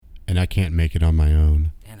I can't make it on my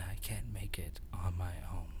own. And I can't make it on my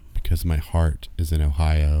own. Because my heart is in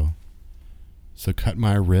Ohio. So cut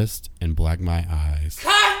my wrist and black my eyes.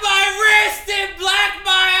 Cut my wrist and black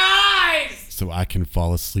my eyes! So I can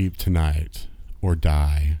fall asleep tonight or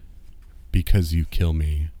die. Because you kill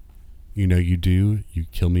me. You know you do. You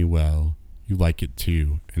kill me well. You like it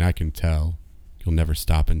too. And I can tell. You'll never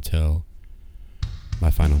stop until my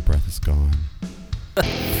final breath is gone.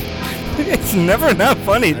 It's never not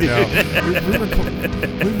funny, dude.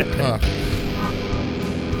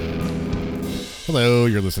 Hello,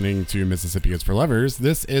 you're listening to Mississippi is for Lovers.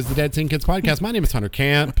 This is the Dead Teen Kids podcast. My name is Hunter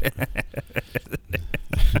Camp.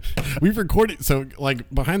 We've recorded, so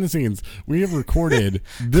like behind the scenes, we have recorded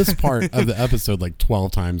this part of the episode like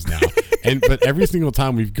 12 times now. But every single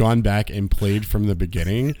time we've gone back and played from the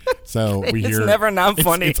beginning. So we hear it's never not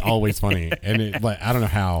funny. It's always funny. And it, like, I don't know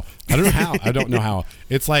how.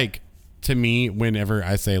 It's like, to me, whenever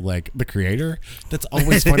I say like the creator, that's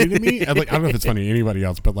always funny to me. And, like, I don't know if it's funny to anybody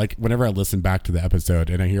else, but like whenever I listen back to the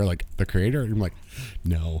episode and I hear like the creator, I'm like,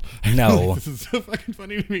 no. This is so fucking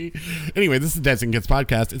funny to me. Anyway, this is Dead Teen Kids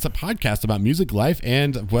podcast. It's a podcast about music, life,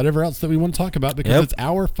 and whatever else that we want to talk about because it's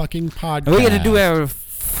our fucking podcast. We get to do our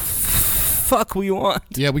fuck we want.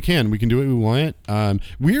 Yeah, we can do what we want.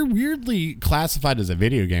 We're weirdly classified as a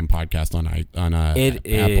video game podcast on Apple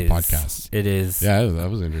Podcasts. It is. Yeah, that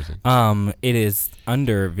was interesting. It is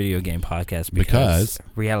under video game podcast because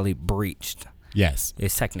reality breached. Yes,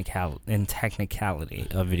 is technicality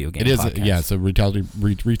of video game. It is. Podcast. Yeah. So retaliation.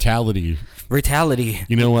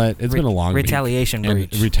 You know what? It's been a long retaliation week.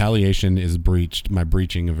 breach. Retaliation is breached. My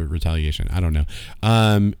breaching of a retaliation. I don't know.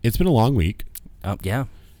 It's been a long week. Yeah.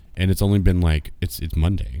 And it's only been like it's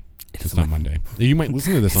Monday. It's not Monday. You might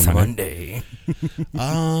listen to this on Monday.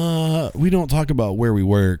 We don't talk about where we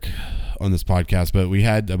work on this podcast, but we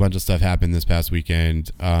had a bunch of stuff happen this past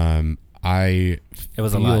weekend. It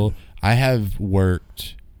was a lot. I have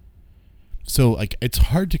worked. So like it's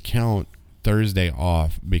hard to count Thursday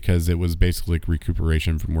off because it was basically like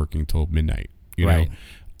recuperation from working till midnight. You know.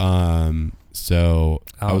 So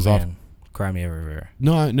I was off. Cry me a river.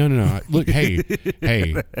 No. Look, hey,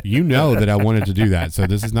 you know that I wanted to do that, so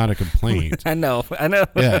this is not a complaint. I know.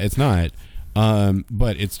 Yeah, it's not.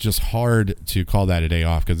 But it's just hard to call that a day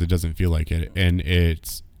off because it doesn't feel like it, and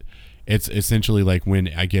it's essentially like when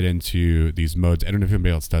I get into these modes. I don't know if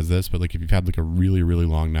anybody else does this, but like if you've had like a really, really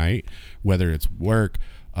long night, whether it's work,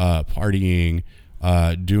 partying,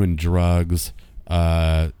 doing drugs.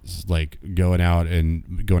 Like going out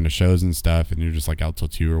and going to shows and stuff, and you're just like out till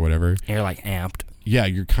 2 or whatever. You're like amped. Yeah,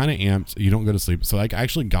 you're kind of amped. You don't go to sleep. So like, I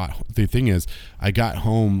actually the thing is, I got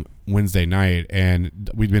home Wednesday night, and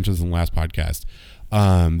we'd mentioned this in the last podcast.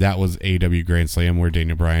 That was AEW Grand Slam where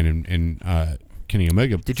Daniel Bryan and Kenny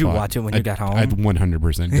Omega. Did you watch it when you got home? I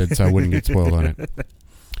 100% did, so I wouldn't get spoiled on it.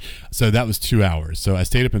 So that was 2 hours. So I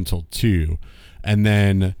stayed up until 2, and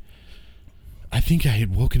then. I think I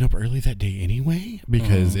had woken up early that day anyway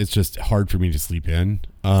because it's just hard for me to sleep in.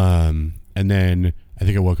 And then I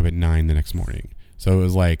think I woke up at 9 the next morning. So it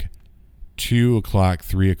was like 2 o'clock,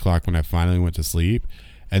 3 o'clock when I finally went to sleep,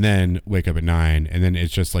 and then wake up at 9. And then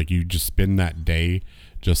it's just like you just spend that day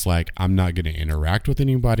just like I'm not going to interact with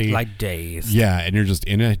anybody. Like days. Yeah. And you're just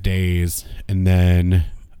in a daze. And then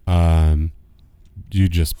you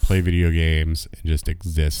just play video games and just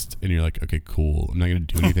exist, and you're like, okay, cool. I'm not gonna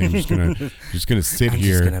do anything. I'm just gonna sit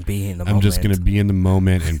here. I'm just gonna be in the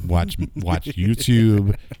moment and watch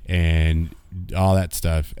YouTube and all that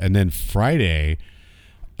stuff. And then Friday,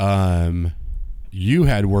 you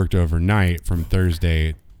had worked overnight from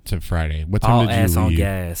Thursday to Friday. What time did you leave? All ass on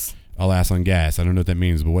gas. All ass on gas. I don't know what that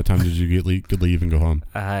means, but what time did you leave and go home?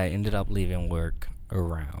 I ended up leaving work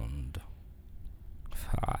around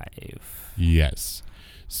 5. Yes.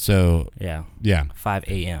 So yeah, 5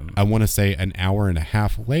 a.m. I want to say an hour and a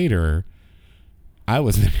half later, I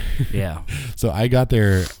was there. Yeah. So I got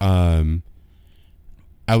there. I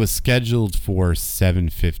was scheduled for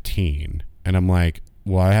 7:15, and I'm like,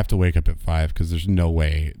 well, I have to wake up at 5 because there's no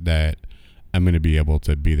way that I'm going to be able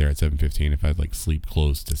to be there at 7:15 if I like sleep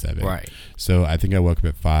close to 7. Right. So I think I woke up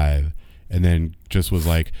at 5. And then just was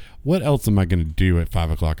like, what else am I going to do at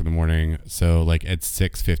 5 o'clock in the morning? So like at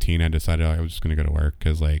 6:15, I decided I was just going to go to work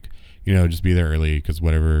because like, you know, just be there early because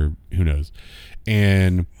whatever, who knows.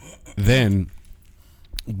 And then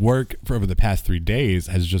work for over the past 3 days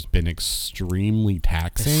has just been extremely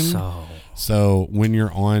taxing. So when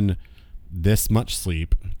you're on this much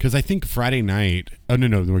sleep, because I think Friday night, then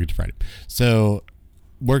we'll get to Friday. So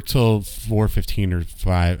work till 4:15 or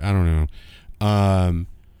 5, I don't know.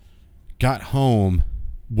 Got home,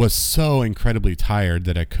 was so incredibly tired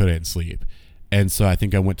that I couldn't sleep. And so I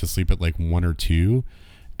think I went to sleep at like 1 or 2,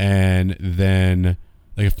 and then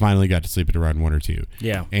like I finally got to sleep at around 1 or 2.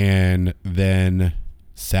 Yeah. And then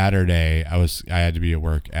Saturday I had to be at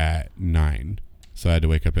work at 9. So I had to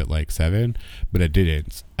wake up at like 7, but I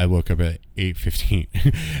didn't. I woke up at 8:15,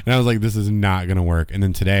 and I was like, "This is not gonna work." And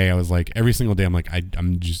then today, I was like, every single day, I'm like,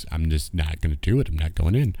 I'm just not gonna do it. I'm not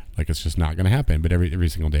going in. Like, it's just not gonna happen. But every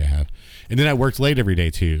single day I have, and then I worked late every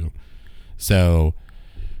day too. So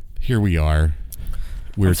here we are.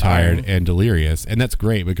 We're tired and delirious, and that's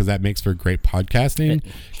great because that makes for great podcasting.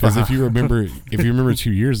 Because if you remember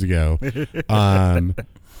 2 years ago,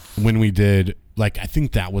 when we did. Like, I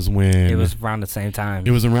think that was when... It was around the same time.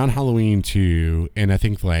 It was around Halloween, too. And I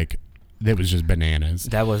think, like, that was just bananas.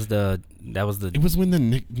 That was the... It was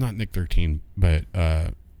when not Nick 13, but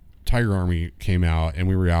Tiger Army came out. And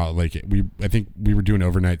we were out, like... I think we were doing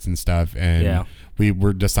overnights and stuff. And we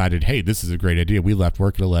were decided, hey, this is a great idea. We left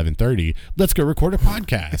work at 11:30. Let's go record a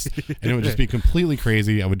podcast. And it would just be completely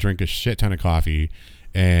crazy. I would drink a shit ton of coffee.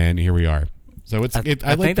 And here we are. So I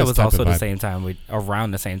think that was also the same time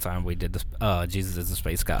around the same time we did the Jesus is a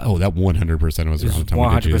Space God. Oh, that 100% was around the time.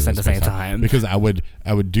 100% the same time. Because I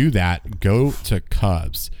would do that, go to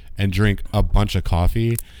Cubs and drink a bunch of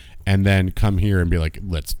coffee, and then come here and be like,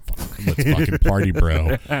 let's fucking party,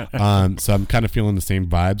 bro. So I'm kind of feeling the same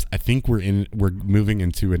vibes. I think we're moving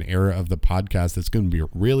into an era of the podcast that's going to be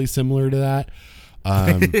really similar to that.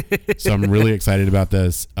 So I'm really excited about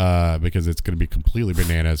this because it's going to be completely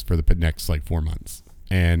bananas for the next like 4 months.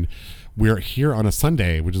 And we're here on a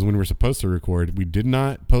Sunday, which is when we're supposed to record. We did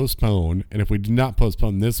not postpone, and if we did not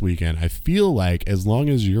postpone this weekend, I feel like as long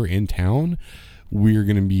as you're in town, we're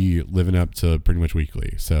going to be living up to pretty much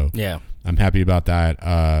weekly. So yeah, I'm happy about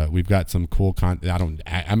that. We've got some cool content. I'm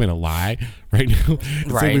going to lie right now.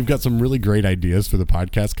 Right. So we've got some really great ideas for the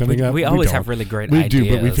podcast coming up. We always have really great ideas. We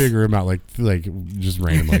do, but we figure them out like just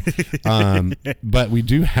randomly. But we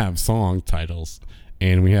do have song titles,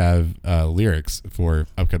 and we have lyrics for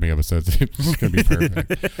upcoming episodes. It's going to be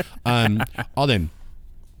perfect. Alden,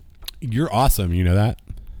 you're awesome. You know that?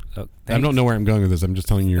 Oh, I don't know where I'm going with this. I'm just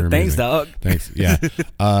telling you you're amazing. Thanks, dog. Thanks. Yeah.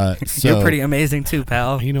 So, you're pretty amazing too,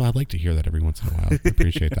 pal. I'd like to hear that every once in a while. I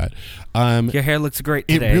appreciate that. Your hair looks great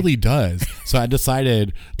today. It really does. So I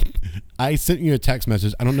decided, I sent you a text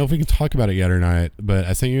message. I don't know if we can talk about it yet or not, but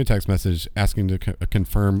I sent you a text message asking to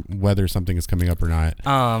confirm whether something is coming up or not.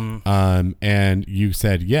 And you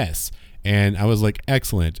said yes. And I was like,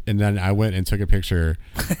 excellent. And then I went and took a picture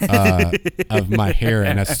of my hair,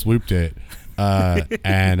 and I swooped it.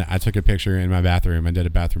 And I took a picture in my bathroom. I did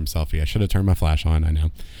a bathroom selfie. I should have turned my flash on, I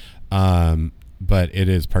know. But it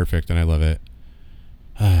is perfect, and I love it.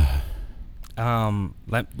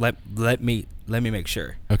 Let me make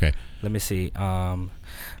sure. Okay. Let me see. I'm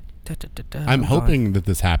hoping that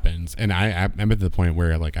this happens, and I'm at the point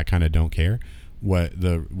where like I kind of don't care what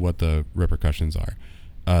the repercussions are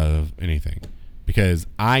of anything, because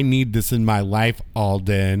I need this in my life,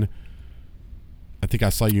 Alden. I think I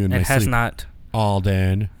saw you in my sleep. It has not.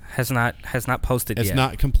 Alden has not posted yet. It's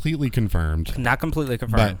not completely confirmed. Not completely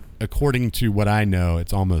confirmed. But according to what I know,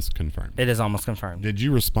 it's almost confirmed. It is almost confirmed. Did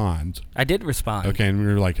you respond? I did respond. Okay, and we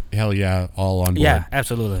were like, hell yeah, all on board. Yeah,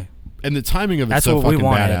 absolutely. And the timing of it's so fucking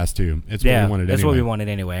badass too. It's what we wanted anyway. That's what we wanted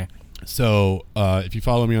anyway. So if you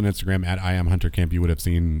follow me on Instagram at @IamHunterCamp, you would have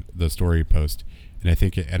seen the story post. And I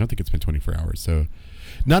don't think it's been 24 hours. So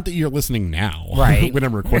not that you're listening now, right? When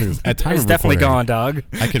I'm recording this, at time it's of definitely recording, gone, dog.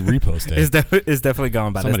 I could repost it. It's definitely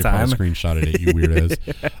gone by Somebody this time. Somebody screenshot it, you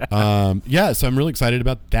weirdos. Yeah, so I'm really excited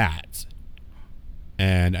about that,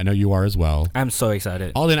 and I know you are as well. I'm so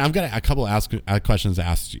excited. Alden, I've got a couple questions to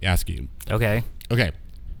ask you. Okay.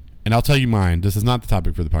 And I'll tell you mine. This is not the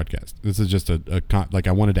topic for the podcast. This is just like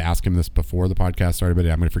I wanted to ask him this before the podcast started, but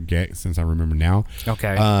I'm going to forget since I remember now.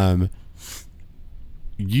 Okay.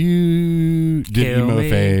 You did emo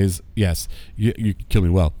phase. Yes. You kill me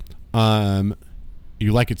well.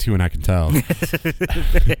 You like it too, and I can tell.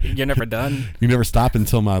 You're never done. You never stop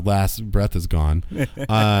until my last breath is gone.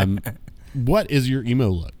 What is your emo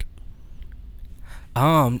look?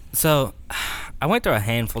 So I went through a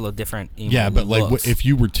handful of different emo Yeah, but looks. like if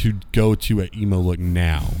you were to go to an emo look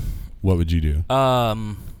now, what would you do?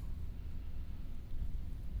 I'm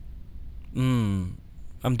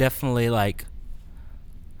definitely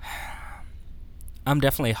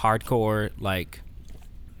hardcore, like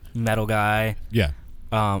metal guy. Yeah.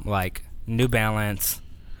 Like New Balance,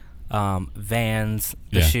 Vans,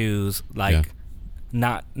 the Yeah. shoes, like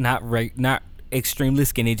not extremely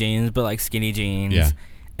skinny jeans, but like skinny jeans. Yeah.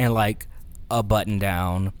 And like a button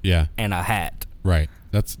down. Yeah. And a hat. Right.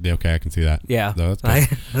 That's okay. I can see that. Yeah. No, that's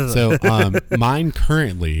good. So, mine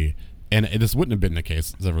currently, and this wouldn't have been the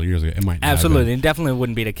case several years ago. It might not absolutely, it definitely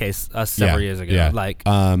wouldn't be the case several years ago. Yeah. Like,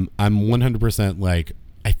 I'm 100% like,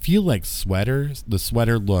 I feel like the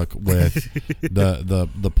sweater look with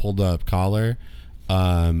the pulled up collar,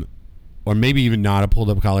 or maybe even not a pulled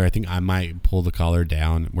up collar. I think I might pull the collar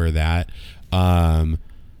down where that.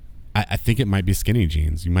 I think it might be skinny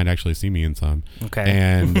jeans. You might actually see me in some. Okay.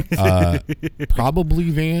 And probably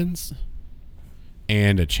Vans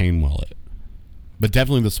and a chain wallet. But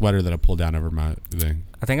definitely the sweater that I pulled down over my thing.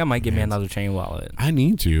 I think I might get me another chain wallet. I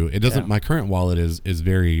need to. It doesn't. Yeah. My current wallet is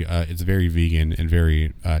very it's very vegan and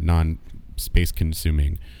very non space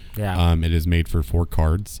consuming. Yeah. It is made for 4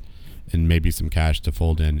 cards and maybe some cash to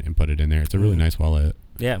fold in and put it in there. It's a really nice wallet.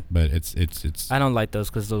 Yeah. But it's. I don't like those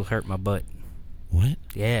because they'll hurt my butt. What?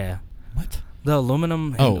 Yeah. What? The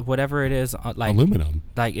aluminum and whatever it is, like aluminum.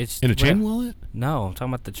 Like it's in a chain wallet. No, I'm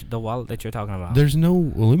talking about the wallet that you're talking about. There's no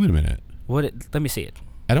aluminum in it. Let me see it.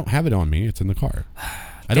 I don't have it on me. It's in the car.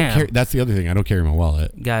 I don't carry. That's the other thing. I don't carry my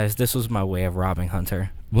wallet. Guys, this was my way of robbing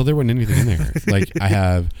Hunter. Well, there wasn't anything in there. Like I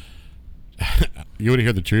have. You want to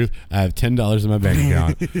hear the truth? I have $10 in my bank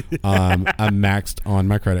account. I'm maxed on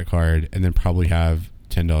my credit card, and then probably have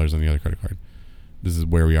 $10 on the other credit card. This is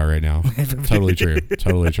where we are right now. Totally true.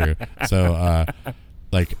 Totally true. So,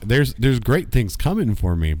 like, there's great things coming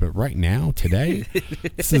for me, but right now, today,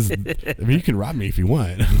 this is. I mean, you can rob me if you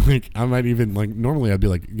want. Like, I might even like. Normally, I'd be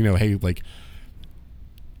like, hey, like,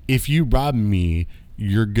 if you rob me,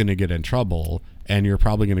 you're gonna get in trouble, and you're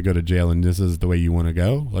probably gonna go to jail, and this is the way you want to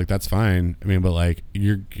go. Like, that's fine. I mean, but like,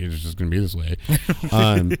 it's just gonna be this way.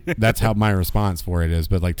 That's how my response for it is.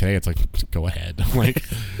 But like today, it's like, go ahead. Like,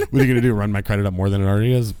 what are you gonna do? Run my credit up more than it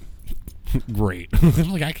already is? Great.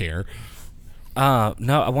 Like, I care. No,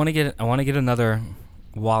 I want to get another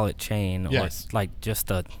wallet chain, yes. Or like just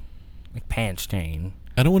a pants chain.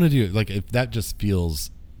 I don't want to do it. Like, if that just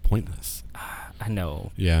feels pointless. I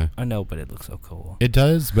know. Yeah. I know, but it looks so cool. It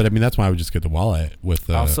does, but I mean, that's why I would just get the wallet with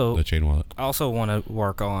the chain wallet. I also want to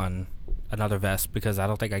work on another vest because I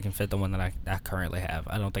don't think I can fit the one that I currently have.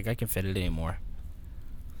 I don't think I can fit it anymore.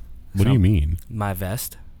 What do you mean? My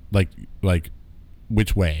vest. Like,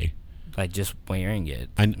 which way? Like just wearing it.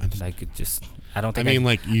 Like it just. I don't think. I mean,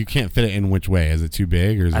 like you can't fit it in which way? Is it too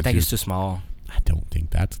big or? I think it's too small. I don't think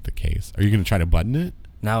that's the case. Are you going to try to button it?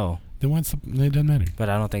 No. Then what's it doesn't matter. But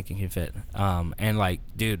I don't think it can fit. And like,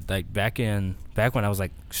 dude, like back when I was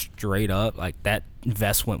like straight up, like that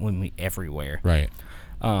vest went with me everywhere. Right.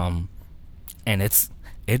 And it's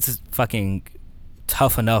fucking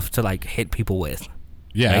tough enough to like hit people with.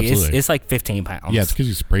 Yeah, like, absolutely. It's like 15 pounds. Yeah, it's because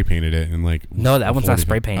you spray painted it and like. No, that one's not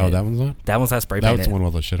spray painted. Oh, that one's not. That one's not spray painted. That was the one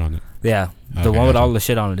with all the shit on it. Yeah, the one with all the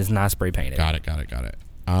shit on it is not spray painted. Got it.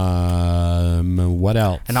 What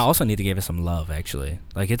else? And I also need to give it some love. Actually,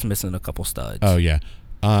 like it's missing a couple studs. Oh yeah.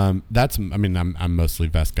 That's. I mean, I'm mostly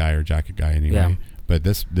vest guy or jacket guy anyway. Yeah. But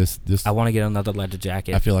this. I want to get another leather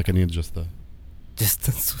jacket. I feel like I need just the.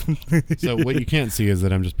 So what you can't see is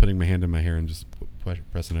that I'm just putting my hand in my hair and just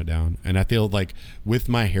pressing it down, and I feel like with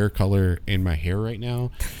my hair color in my hair right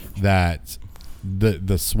now, that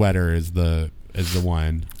the sweater is the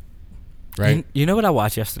one, right? You know what I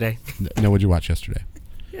watched yesterday? No, what'd you watch yesterday?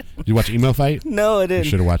 Did you watch Emo Fight? No, I didn't. You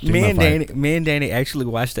should have watched Emo Fight. Me and Danny actually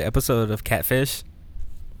watched the episode of Catfish.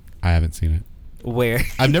 I haven't seen it. Where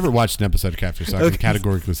I've never watched an episode of Catfish, so I can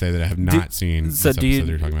categorically say that I have not seen this episode that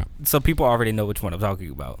you're talking about. So people already know which one I'm talking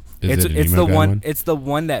about. It's the one. one? It's the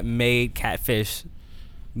one that made Catfish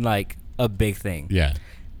like a big thing. Yeah,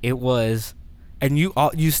 it was, and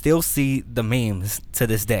you still see the memes to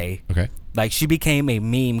this day. Okay, like she became a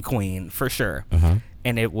meme queen for sure.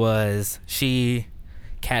 And it was she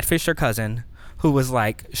catfished her cousin, who was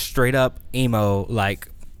like straight up emo, like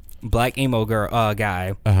black emo girl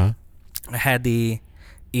guy. Had the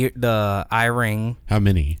eye ring. How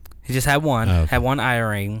many? He just had one. Okay. Had one eye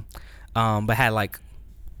ring, but had like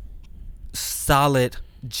solid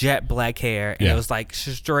jet black hair, and it was like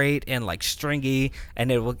straight and like stringy, and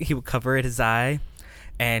he would cover his eye,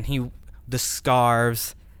 and the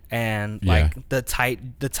scarves and like the tight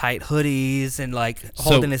hoodies and like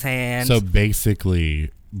holding his hands. So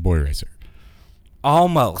basically, Boy Racer.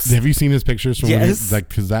 Almost. Have you seen his pictures from yes. Like,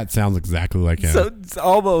 because that sounds exactly like him. So it's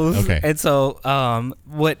almost. Okay. And so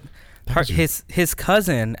his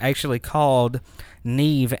cousin actually called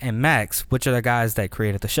Neve and Max, which are the guys that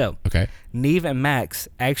created the show. Okay. Neve and Max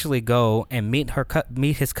actually go and meet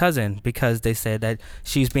his cousin because they said that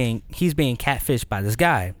he's being catfished by this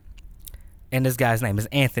guy, and this guy's name is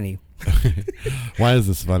Anthony. Why is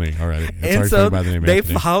this funny already? It's And so by the name they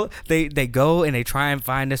Anthony. they go and they try and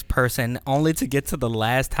find this person only to get to the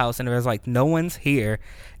last house, and there's like no one's here.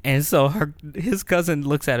 And so his cousin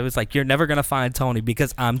looks at him. It's like, you're never gonna find Tony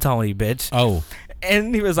because I'm Tony, bitch. Oh.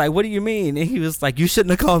 And he was like, what do you mean? And he was like, you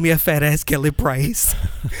shouldn't have called me a fat ass Kelly Price.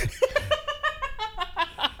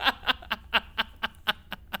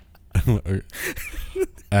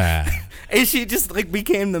 And she just like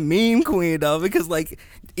became the meme queen though, because like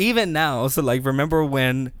even now, so like remember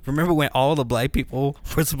when all the black people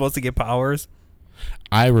were supposed to get powers?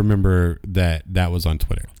 I remember that was on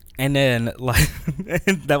Twitter. And then like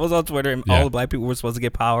that was on Twitter, and all the black people were supposed to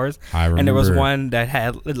get powers. I remember. And there was one that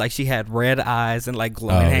had like, she had red eyes and like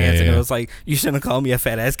glowing hands, and it was like, you shouldn't have called me a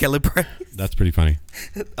fat ass Kelly Price. That's pretty funny.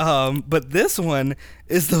 But this one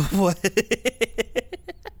is the one.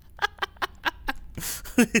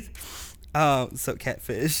 So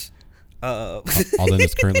catfish. Alden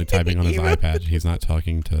is currently typing on his iPad. He's not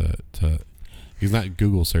talking to he's not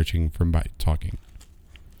Google searching from by talking.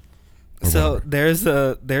 So there's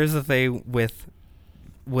a thing with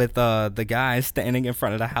the guy standing in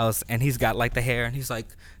front of the house, and he's got like the hair, and he's like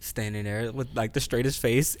standing there with like the straightest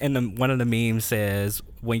face, and one of the memes says,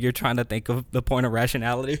 when you're trying to think of the point of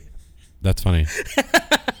rationality. That's funny.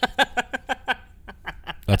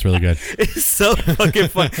 That's really good. It's so fucking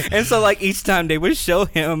fun. And so like each time they would show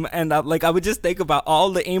him, and I would just think about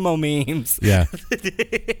all the emo memes. Yeah.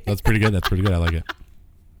 That's pretty good. I like it.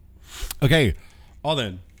 Okay.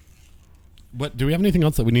 Alden, what do we have anything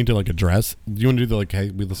else that we need to like address? Do you want to do the like,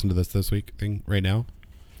 hey, we listened to this week thing right now?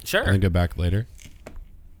 Sure. And then go back later.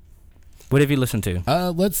 What have you listened to?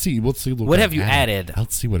 Let's see. What have you added?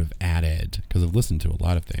 Let's see what I've added, because I've listened to a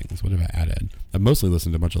lot of things. What have I added? I've mostly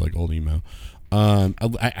listened to a bunch of like old emo.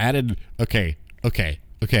 I added. Okay.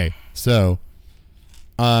 So,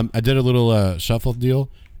 I did a little shuffle deal,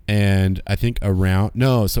 and I think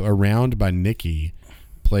Around by Nicki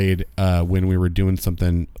played when we were doing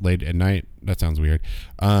something late at night. That sounds weird.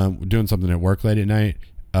 Doing something at work late at night.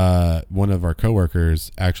 One of our coworkers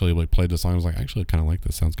actually like played the song. I was like, actually, I kind of like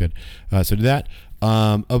this. Sounds good. So did that.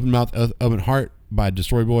 Open Mouth, Open Heart by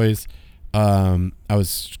Destroy Boys. I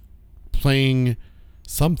was playing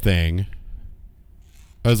something.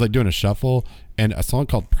 I was like doing a shuffle, and a song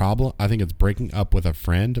called Problem. I think it's Breaking Up with a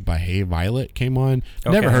Friend by Hey Violet came on.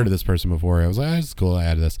 Okay. Never heard of this person before. I was like, oh, this is cool. I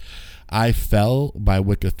added this. I Fell by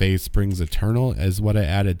Wicked Phase Springs Eternal is what I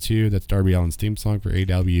added too. That's Darby Allin's theme song for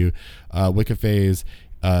AW. Wicked Phase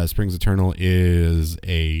Springs Eternal is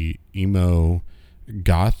a emo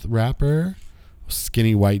goth rapper,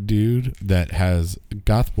 skinny white dude that has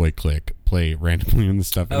Goth Boy Click play randomly in the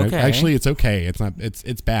stuff. And actually, it's okay. It's not.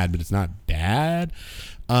 It's bad, but it's not bad.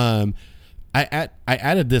 I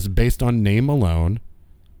added this based on name alone,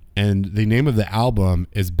 and the name of the album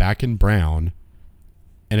is Back in Brown,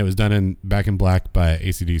 and it was done in Back in Black by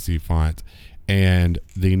AC/DC font, and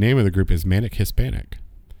the name of the group is Manic Hispanic.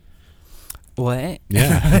 What?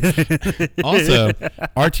 Yeah. Also,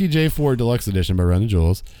 RTJ4 Deluxe Edition by Run the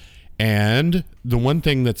Jewels. And the one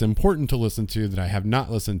thing that's important to listen to that I have not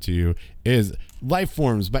listened to is Life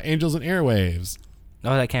Forms by Angels and Airwaves.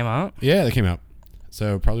 Oh, that came out? Yeah, that came out.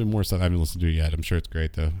 So probably more stuff I haven't listened to yet. I'm sure it's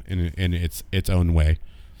great though, in its own way.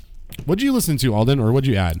 What'd you listen to, Alden, or what'd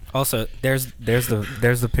you add? Also, there's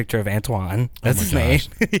the picture of Antoine. That's his name.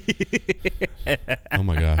 Oh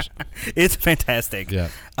my gosh. It's fantastic. Yeah.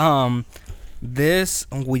 This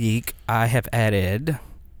week I have added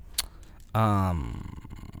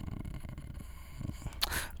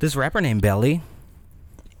this rapper named Belly.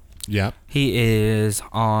 Yeah. He is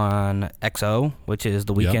on XO, which is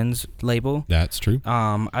The Weeknd's label. That's true.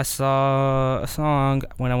 I saw a song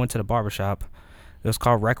when I went to the barbershop. It was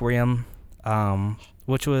called Requiem,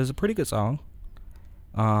 which was a pretty good song.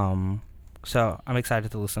 So I'm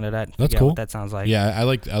excited to listen to that. That's cool. What that sounds like. Yeah, I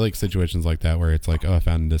like situations like that where it's like, oh, I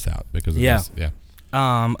found this out because of this. Yeah.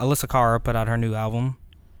 Alyssa Cara put out her new album.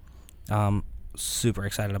 Super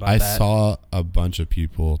excited about that. I saw a bunch of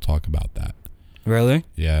people talk about that. Really?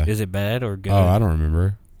 Yeah. Is it bad or good? Oh, I don't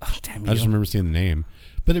remember. Oh, damn you. I just remember seeing the name.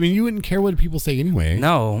 But I mean, you wouldn't care what people say anyway.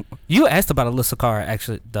 No. You asked about Alyssa Cara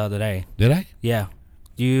actually the other day. Did I? Yeah.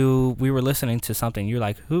 We were listening to something. You're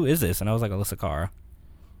like, who is this? And I was like, Alyssa Cara.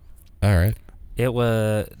 All right. It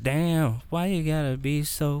was, damn, why you gotta be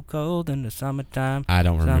so cold in the summertime? I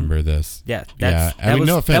don't remember this. Yeah. I mean,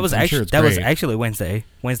 no offense. I'm sure it's great. was actually Wednesday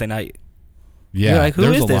night. Yeah, like,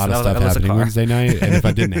 there was is a this? lot of stuff happening Wednesday night, and if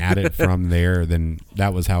I didn't add it from there, then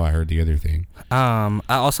that was how I heard the other thing. I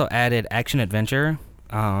also added Action Adventure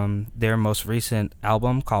their most recent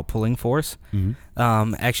album called Pulling Force.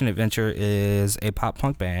 Action Adventure is a pop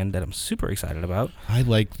punk band that I'm super excited about. I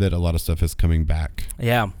like that a lot of stuff is coming back.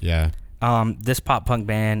 Yeah. Yeah. This pop punk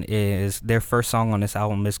band is, their first song on this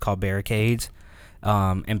album is called Barricades.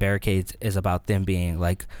 And Barricades is about them being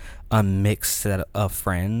like a mixed set of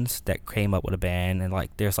friends that came up with a band, and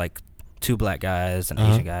like there's like 2 black guys and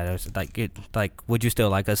Asian guys. Like would you still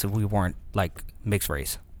like us if we weren't like mixed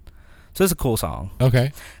race? So it's a cool song.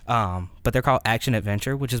 Okay. But they're called Action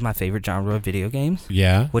Adventure, which is my favorite genre of video games.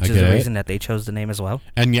 Yeah. Which is the reason that they chose the name as well.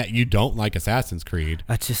 And yet you don't like Assassin's Creed.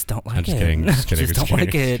 I just don't like it. I'm just kidding. Just kidding. Just don't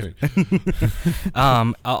like it.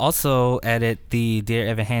 I also added the Dear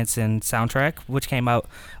Evan Hansen soundtrack, which came out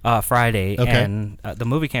Friday. Okay. And the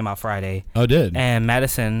movie came out Friday. Oh, did? And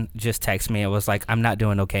Madison just texted me and was like, I'm not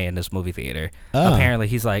doing okay in this movie theater. Oh. Apparently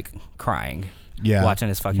he's like crying. Yeah. Watching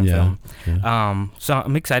this fucking film. Yeah. So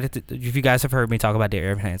I'm excited. If you guys have heard me talk about Dear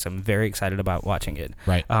Evan Hansen, I'm very excited about watching it.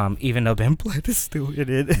 Right. Even though Ben Platt is still in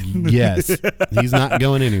it. Yes. He's not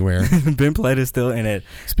going anywhere. Ben Platt is still in it.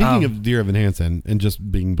 Speaking of Dear Evan Hansen and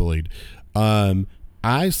just being bullied,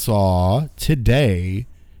 I saw today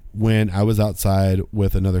when I was outside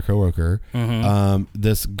with another coworker,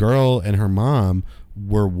 this girl and her mom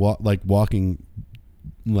were walking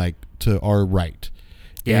like to our right.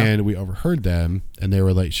 Yeah. And we overheard them, and they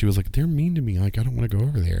were like, she was like, they're mean to me. Like, I don't want to go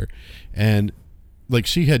over there. And like,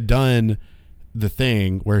 she had done the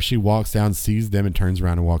thing where she walks down, sees them, and turns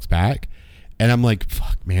around and walks back. And I'm like,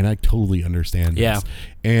 fuck, man, I totally understand this. Yeah.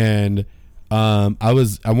 And I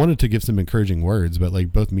wanted to give some encouraging words, but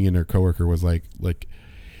like both me and her coworker was like,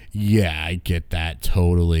 yeah, I get that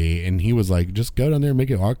totally. And he was like, just go down there and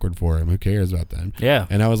make it awkward for him. Who cares about them? Yeah.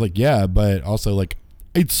 And I was like, yeah, but also like,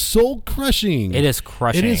 it's soul crushing. It is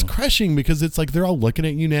crushing. It is crushing because it's like they're all looking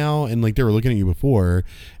at you now, and like they were looking at you before,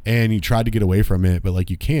 and you tried to get away from it, but like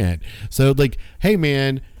you can't. So like, hey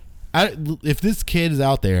man, if this kid is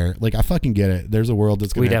out there, like I fucking get it. There's a world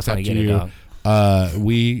that's gonna accept you.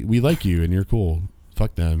 We like you, and you're cool.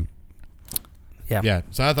 Fuck them. Yeah. Yeah.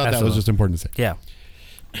 So I thought that was just important to say. Yeah.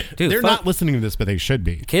 Dude, they're not listening to this, but they should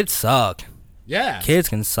be. Kids suck. Yeah. Kids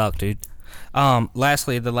can suck, dude.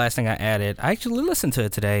 Lastly, the last thing I added, I actually listened to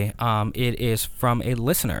it today. It is from a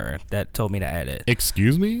listener that told me to add it.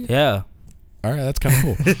 Excuse me? Yeah. All right, that's kind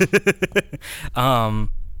of cool.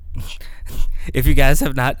 If you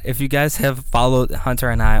guys have followed Hunter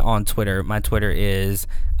and I on Twitter, my Twitter is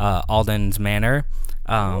Alden's Manor.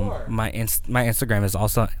 My Instagram is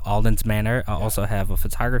also Alden's Manor. I also have a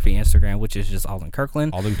photography Instagram, which is just Alden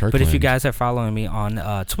Kirkland. But if you guys are following me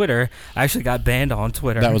on Twitter, I actually got banned on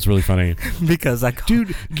Twitter. That was really funny because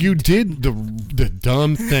dude, you did the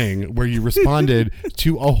dumb thing where you responded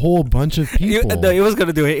to a whole bunch of people. No, it was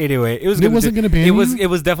gonna do it anyway. It wasn't gonna ban you? It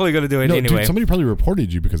was definitely gonna do it anyway. Dude, somebody probably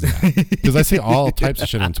reported you because of that. Because I say all types of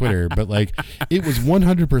shit on Twitter, but like it was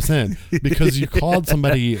 100% because you called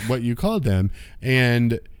somebody what you called them, and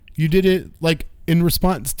you did it like in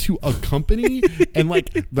response to a company and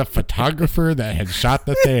like the photographer that had shot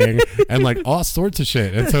the thing and like all sorts of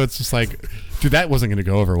shit. And so it's just like, dude, that wasn't going to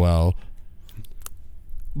go over well.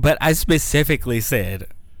 But I specifically said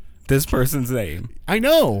this person's name. I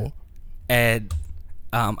know. And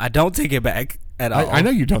I don't take it back at all. I know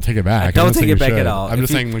you don't take it back. I don't take it back at all. I'm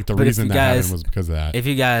just saying like the reason that happened was because of that. If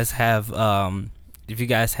you guys have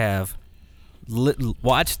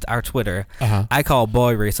watched our Twitter, I call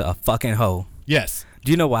Boy Racer a fucking hoe. Yes.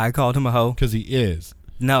 Do you know why I called him a hoe? Because he is.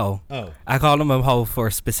 No. Oh. I called him a hoe for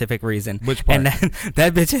a specific reason. Which part? And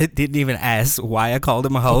that bitch didn't even ask why I called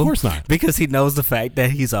him a hoe. Of course not. Because he knows the fact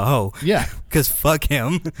that he's a hoe. Yeah. Because fuck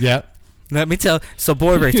him. Yeah. Let me tell. So,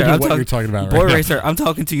 Boy Racer, you know what you're talking about, Boy right Racer, now. I'm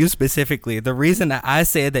talking to you specifically. The reason that I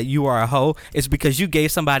said that you are a hoe is because you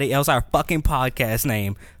gave somebody else our fucking podcast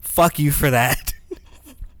name. Fuck you for that.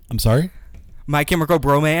 I'm sorry? My Chemical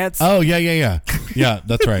Bromance. Oh, yeah. Yeah,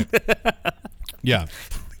 that's right. Yeah.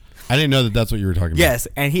 I didn't know that that's what you were talking about. Yes,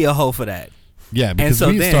 and he a hoe for that. Yeah, because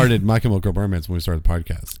we started My Chemical Bromance when we started the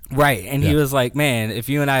podcast. Right, and he was like, man, if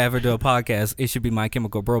you and I ever do a podcast, it should be My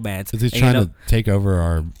Chemical Bromance. Because he's trying to take over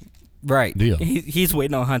our deal. He's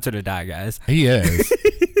waiting on Hunter to die, guys. He is.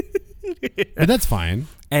 But that's fine.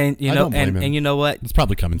 And you know, and you know what? It's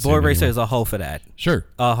probably coming soon. Boy Racer is a hoe for that. Sure.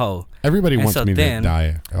 A hoe. Everybody wants me to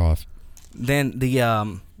die off. Then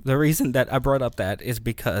the reason that I brought up that is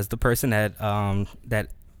because the person that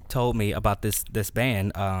told me about this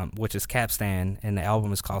band, which is Capstan, and the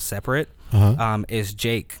album is called Separate, is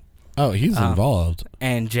Jake. Oh, he's involved.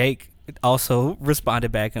 And Jake also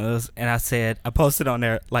responded back and I said, I posted on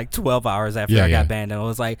there like 12 hours after I got banned, and I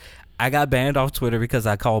was like, I got banned off Twitter because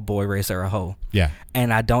I called Boy Racer a hoe. Yeah.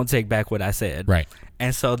 And I don't take back what I said. Right.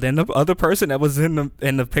 And so then the other person that was in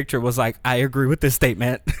the picture was like, I agree with this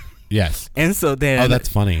statement. Yes. And so then, that's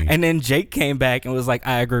funny. And then Jake came back and was like,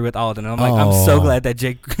 I agree with Alden. And I'm like, I'm so glad that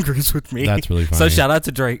Jake agrees with me. That's really funny. So shout out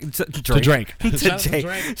to Drake. To Drake.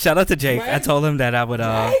 Shout out to Jake. I told him that I would.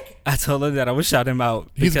 I told him that I would shout him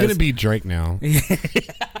out. He's gonna be Drake now.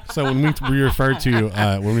 So when we refer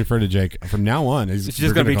to Jake from now on, it's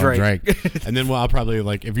just gonna be Drake. And then I'll probably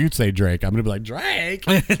like, if you say Drake, I'm gonna be like Drake.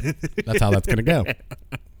 That's how that's gonna go.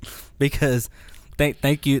 Because.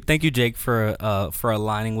 Thank you, Jake, for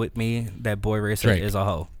aligning with me that Boy Racer Drake is a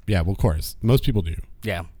hoe. Yeah, well, of course, most people do.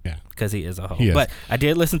 Yeah, because he is a hoe. He is. But I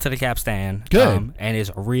did listen to the Capstan. Good, and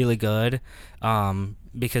it's really good.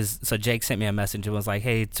 Because Jake sent me a message and was like,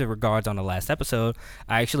 "Hey, to regards on the last episode,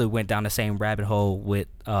 I actually went down the same rabbit hole with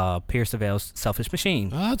Pierce Savale's Selfish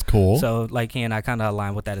Machine." Oh, that's cool. So like he and I kind of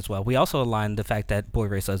aligned with that as well. We also aligned the fact that Boy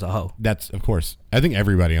Racer is a hoe. That's of course. I think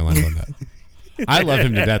everybody aligns on that. I love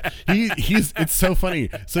him to death. It's so funny.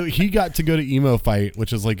 So he got to go to Emo Fight,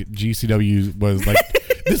 which is like GCW was like,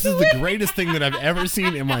 this is the greatest thing that I've ever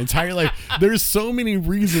seen in my entire life. There's so many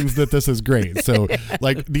reasons that this is great. So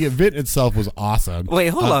like the event itself was awesome. Wait,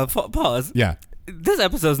 hold on. Pause. Yeah. This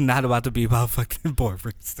episode's not about to be about fucking Boy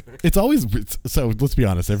Racer. It's always, so let's be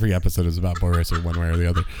honest, every episode is about Boy Racer one way or the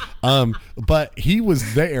other. But he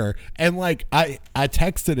was there and like I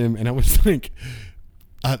texted him and I was like,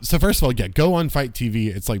 so first of all, go on Fight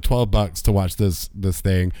TV. It's like $12 to watch this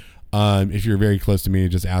thing. If you're very close to me,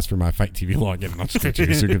 just ask for my Fight TV login. I'll just get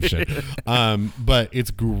you super good shit. But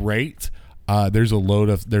it's great. There's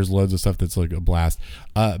loads of stuff that's like a blast.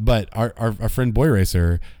 But our friend Boy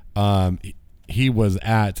Racer, he was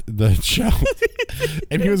at the show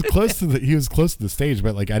and he was close to the stage,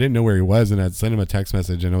 but like I didn't know where he was, and I'd sent him a text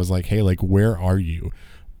message and I was like, hey, like where are you?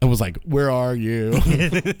 I was like, where are you?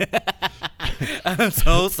 I'm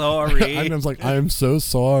so sorry. And I was like, I am so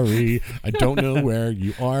sorry. I don't know where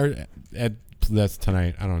you are that's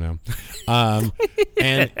tonight. I don't know.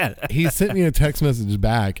 And he sent me a text message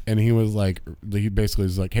back and he was like, he basically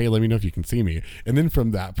was like, hey, let me know if you can see me. And then from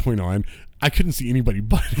that point on, I couldn't see anybody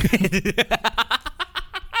but him.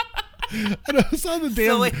 And I saw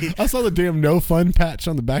the damn no fun patch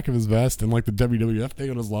on the back of his vest and like the WWF thing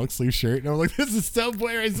on his long sleeve shirt, and I was like, this is so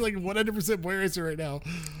Boy Racer. It's like 100% Boy Racer right now.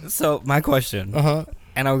 So my question,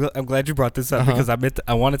 and I'm glad you brought this up because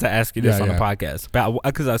I wanted to ask you this on the podcast, but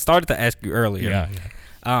because I started to ask you earlier,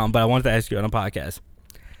 but I wanted to ask you on a podcast.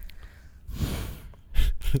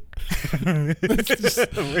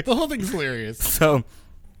 The whole thing's hilarious. So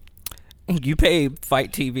you paid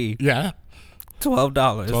Fight TV,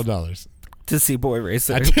 $12 to see Boy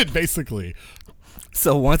Racer. I did, basically.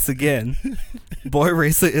 So once again, Boy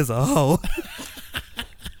Racer is a hoe.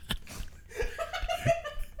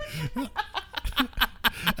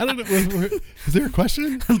 I don't know. Is there a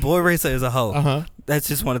question? Boy Racer is a hoe. That's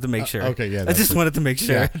just wanted to make sure. Okay, yeah. I just wanted to make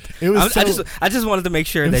sure. Yeah. It was. I just wanted to make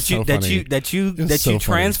sure that you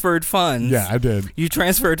transferred funds. Yeah, I did. You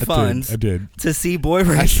transferred funds. I did to see Boy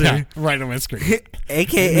Racer. Right on my screen.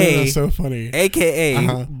 AKA. That's so funny.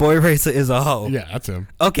 AKA Boy Racer is a hoe. Yeah, that's him.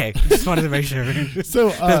 Okay, just wanted to make sure.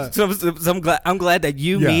 So I'm glad that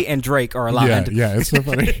you, me, and Drake are aligned. Yeah, it's so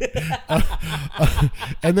funny.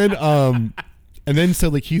 And then so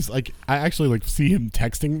like he's like, I actually like see him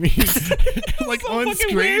texting me like on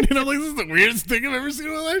screen weird. And I'm like, this is the weirdest thing I've ever seen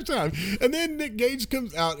in my lifetime. And then Nick Gage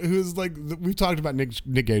comes out, who's like, we've talked about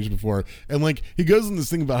Nick Gage before, and like he goes in this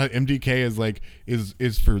thing about how MDK is like is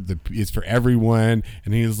for everyone,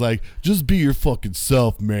 and he's like, just be your fucking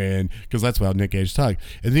self, man, because that's how Nick Gage talks.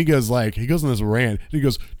 And he goes on this rant, and he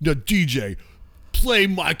goes, no, DJ, play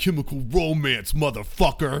My Chemical Romance,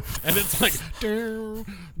 motherfucker. And it's like, and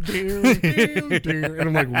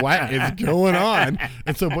I'm like, what is going on?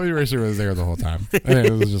 And so Boy Racer was there the whole time. And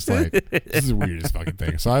it was just like, this is the weirdest fucking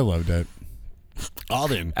thing. So I loved it.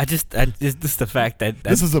 Alden. It's just the fact that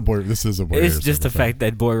this is a boy. It's just the fact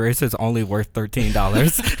that Boy Racer is only worth $13.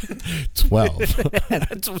 12.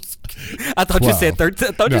 I thought you said 13.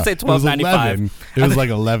 I thought you said $12.95. It was like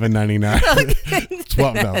 $11.99.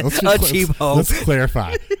 $12. Let's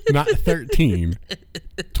clarify. Not 13.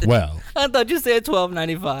 12. I thought you said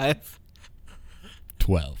 $12.95.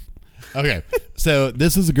 12. Okay, so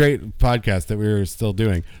this is a great podcast that we were still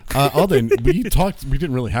doing. Alden, we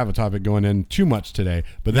didn't really have a topic going in too much today,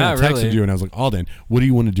 but then I texted you and I was like, Alden, what do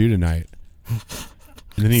you want to do tonight? And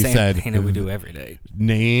then he said, thing that we do every day.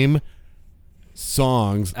 Name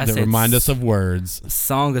songs that remind us of words.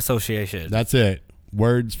 Song association. That's it.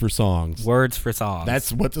 Words for songs. Words for songs.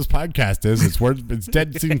 That's what this podcast is. It's words. It's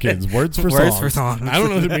Dead Scene Kids. Words for songs. Words for songs. I don't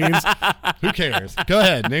know what it means. Who cares? Go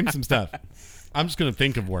ahead. Name some stuff. I'm just going to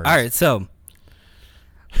think of words. All right, so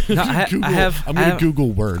No, I'm going to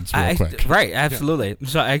Google words real quick. Right, absolutely. Yeah.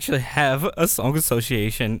 So I actually have a song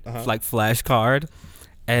association like flashcard,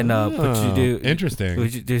 and what you do? Interesting.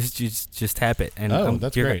 What you do is just tap it, and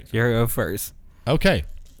that's great. You're go first. Okay.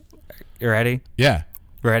 You ready? Yeah.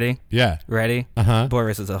 Ready? Yeah. Ready? Boy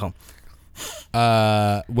races at home.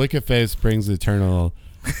 Wicked Face brings eternal.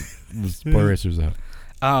 Boy racers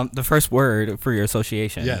out. The first word for your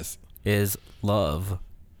association. Yes. Is love.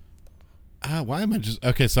 Why am I just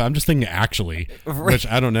okay? So I'm just thinking actually, which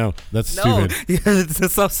I don't know. That's stupid.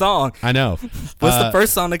 It's a song. I know. What's the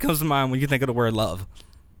first song that comes to mind when you think of the word love?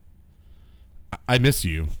 I miss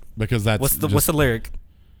you because that's what's the lyric?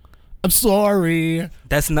 I'm sorry.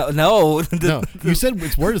 That's no. You said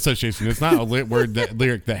it's word association. It's not a word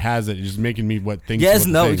lyric that has it. It's just making me what things. Yes,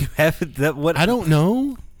 no. You have that. What? I don't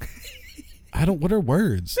know. What are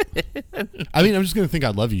words? I mean, I'm just gonna think I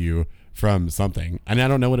love you from something, and I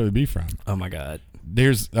don't know what it would be from. Oh my god.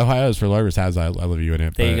 There's Ohio's for Lovers has I love you in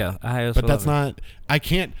it. There you go. Ohio's but for that's lovers. not. I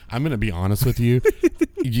can't. I'm gonna be honest with you.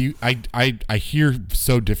 I hear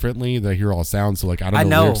so differently that I hear all sounds. So like I don't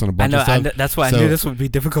know lyrics on a bunch of stuff. That's why I knew this would be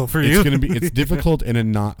difficult for you. It's difficult in a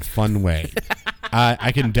not fun way.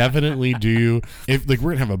 I can definitely do if like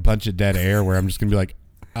we're gonna have a bunch of dead air where I'm just gonna be like.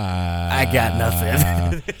 I got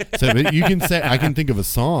nothing. So you can say I can think of a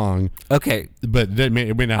song. Okay, but that it may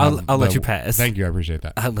not. I'll let you pass. Thank you, I appreciate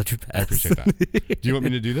that. I'll let you pass. I appreciate that. Do you want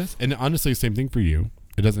me to do this? And honestly, same thing for you.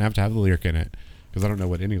 It doesn't have to have the lyric in it because I don't know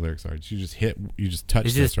what any lyrics are. You just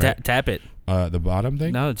touch this, right? Tap it. The bottom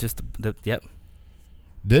thing. No, just the yep.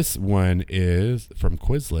 This one is from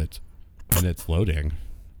Quizlet, and it's loading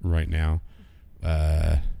right now.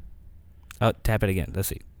 Oh, tap it again. Let's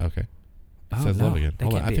see. Okay. It says love again.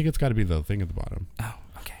 Hold on. I think it's got to be the thing at the bottom. Oh,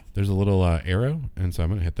 okay. There's a little arrow, and so I'm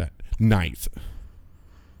going to hit that. Nice.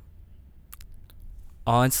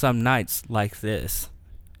 On some nights like this,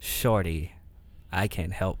 shorty, I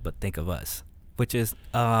can't help but think of us, which is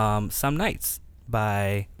Some Nights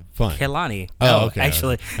by Fun. Kehlani. Oh, okay.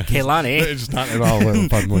 Actually, Kehlani. It's not at all a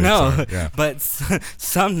fun lyrics. No, yeah. But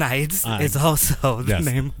Some Nights is also the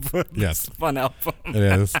name of this fun album. It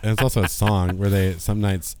is. And it's also a song where some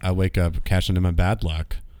nights I wake up, cash into my bad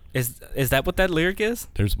luck. Is that what that lyric is?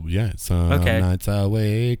 Some nights I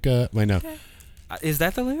wake up. Wait, no. Is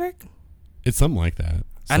that the lyric? It's something like that.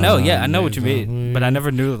 I know what you mean, but I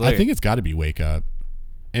never knew the lyric. I think it's got to be wake up.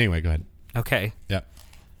 Anyway, go ahead. Okay. Yep.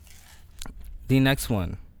 The next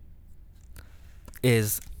one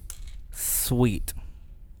is Sweet.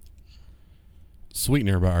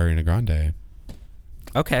 Sweetener by Ariana Grande.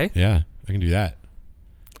 Okay. Yeah, I can do that.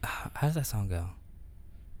 How does that song go?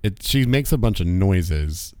 She makes a bunch of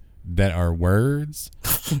noises that are words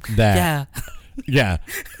that yeah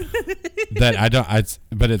that I don't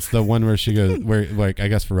but it's the one where she goes where like I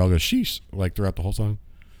guess Pharrell goes sheesh like throughout the whole song.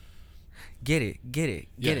 Get it, hit it,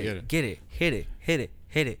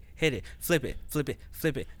 flip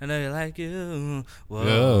it. I know you like you.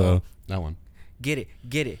 Whoa. That one. Get it,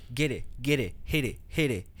 hit it,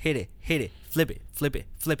 flip it.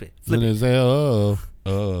 Then they say, oh,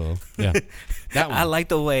 yeah. That one. I like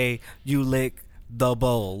the way you lick the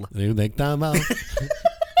bowl. You lick the bowl.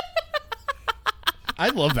 I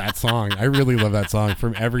love that song. I really love that song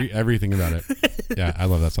from everything about it. Yeah, I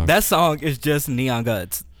love that song. That song is just Neon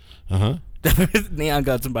Guts. Uh-huh. Neon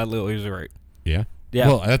Guts by Lil Uzi Vert. Yeah. Yeah.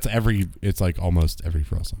 Well, it's like almost every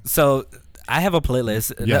Pharrell song. So I have a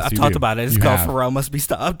playlist. Yes, I've talked about it. It's called Pharrell Must Be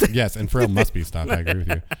Stopped. Yes, and Pharrell Must Be Stopped. I agree with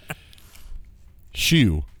you.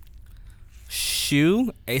 Shoe.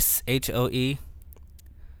 SHOE.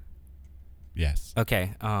 Yes.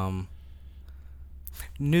 Okay.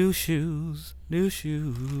 New shoes.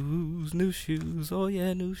 Oh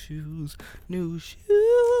yeah, new shoes.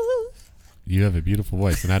 You have a beautiful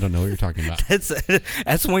voice, and I don't know what you're talking about.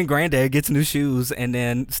 That's when Granddad gets new shoes, and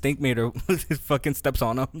then Stink Meter fucking steps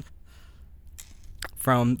on them.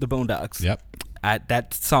 From the Boondocks. Yep.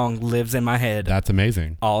 That song lives in my head. That's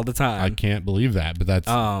amazing. All the time. I can't believe that, but that's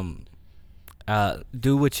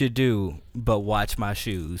do what you do, but watch my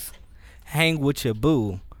shoes. Hang with your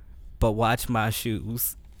boo, but watch my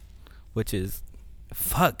shoes. Which is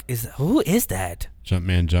who is that?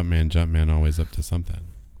 Jumpman, always up to something.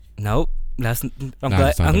 Nope. I'm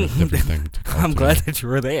glad that you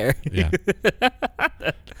were there. Yeah.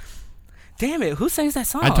 Damn it, who sings that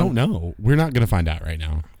song? I don't know. We're not going to find out right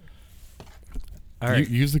now. All right.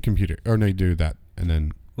 Use the computer. Or no, you do that. And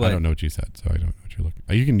then I don't know what you said, so I don't know what you're looking.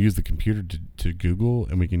 You can use the computer to Google,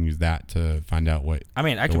 and we can use that to find out what I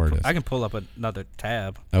I can pull up another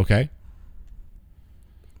tab. Okay.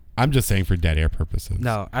 I'm just saying for dead air purposes.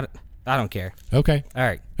 No, I don't care. Okay. All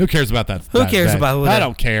right. Who cares about that? Who cares about that? I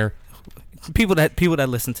don't care. People that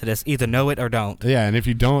listen to this either know it or don't. Yeah, and if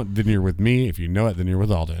you don't, then you're with me. If you know it, then you're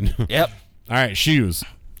with Alden. Yep. All right, shoes.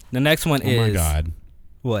 The next one is... Oh, my God.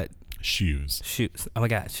 What? Shoes. Oh, my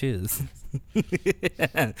God, shoes.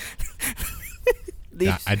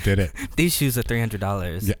 Yeah, I did it. These shoes are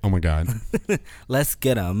 $300. Yeah, oh, my God. Let's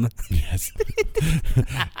get them. Yes.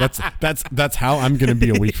 That's how I'm going to be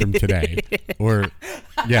a week from today. Or,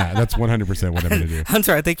 yeah, that's 100% what I'm going to do.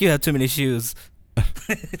 Hunter, I think you have too many shoes.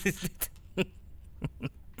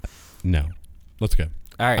 No. Let's go.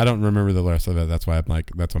 All right. I don't remember the rest of it. That's why I'm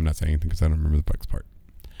not saying anything, because I don't remember the bugs part.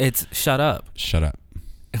 It's shut up. Shut up.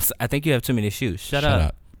 I think you have too many shoes. Shut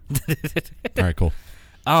up. All right, cool.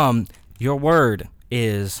 Your word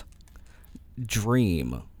is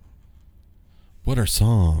dream. What are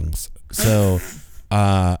songs? So,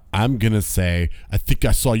 I'm going to say, I think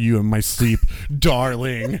I saw you in my sleep,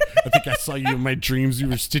 darling. I think I saw you in my dreams. You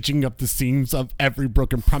were stitching up the seams of every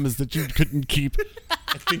broken promise that you couldn't keep.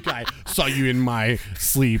 I think I saw you in my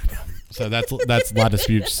sleep. So that's a lot of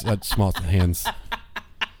speech. That's small hands.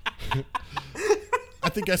 I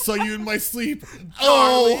think I saw you in my sleep.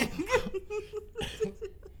 Oh,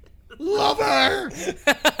 lover.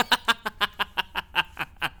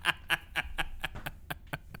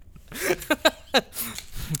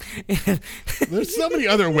 There's so many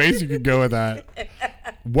other ways you could go with that.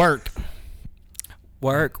 Work.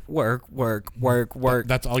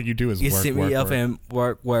 That's all you do is you work. see me up and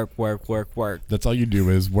work. That's all you do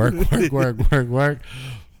is work.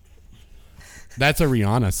 That's a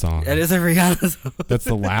Rihanna song. It is a Rihanna song. That's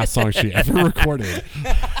the last song she ever recorded.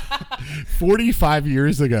 45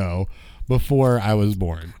 years ago, before I was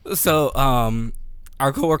born. So,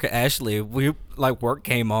 our coworker Ashley, work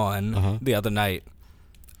came on the other night,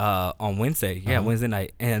 on Wednesday. Yeah, Wednesday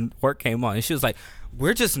night, and work came on, and she was like,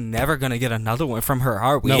 "We're just never gonna get another one from her,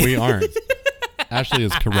 are we?" No, we aren't. Ashley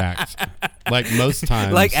is correct. Like most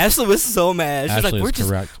times. Like Ashley was so mad. She's Ashley like,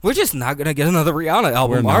 correct. "We're just not gonna get another Rihanna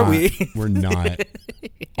album, are we?" We're not.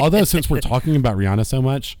 Although, since we're talking about Rihanna so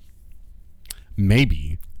much,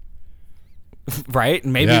 maybe. Right?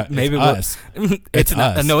 Maybe it's us. It's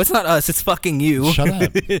not, us. no, it's not us. It's fucking you. Shut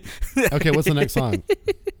up. Okay, what's the next song?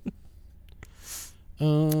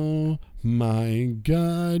 Oh my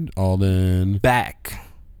God, Alden. Back.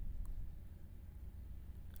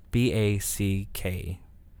 BACK.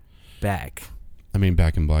 Back. I mean,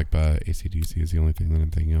 Back in Black by AC/DC is the only thing that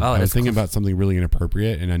I'm thinking of. Oh, I was thinking about something really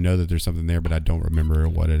inappropriate, and I know that there's something there, but I don't remember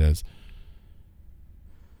what it is.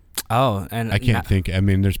 Oh, and I can't think. I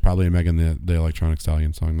mean, there's probably a Megan the Electronic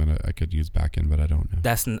Stallion song that I could use back in, but I don't know.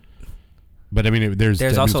 But I mean, there's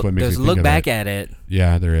also what makes there's me Look think Back of at It.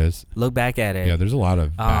 Yeah, there is. Look Back at It. Yeah, there's a lot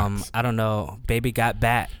of backs. I don't know. Baby Got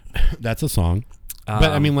Back. That's a song.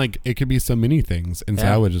 But I mean, like, it could be so many things, and so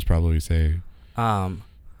I would just probably say,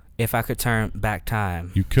 if I could turn back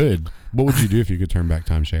time. You could. What would you do if you could turn back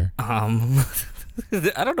time, Cher?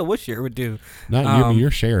 I don't know what Cher would do. Not you. I mean,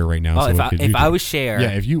 you're Cher right now. Oh, so if I was Cher.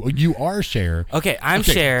 Yeah, if you are Cher. Okay, I'm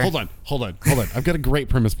Cher. Hold on. I've got a great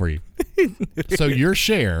premise for you. So you're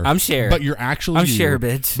Cher. I'm Cher. But you're actually I'm Cher,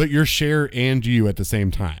 bitch. But you're Cher and you at the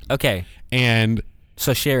same time. Okay. And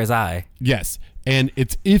so Cher is I. Yes. And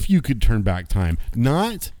it's if you could turn back time,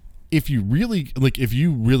 not if you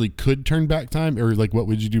really could turn back time, or like what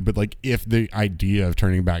would you do, but like if the idea of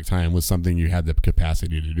turning back time was something you had the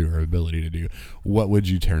capacity to do or ability to do, what would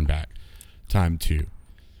you turn back time to?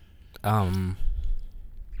 I'm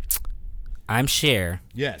Cher.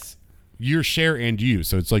 Yes. You're Cher and you,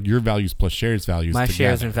 so it's like your values plus Cher's values. My together.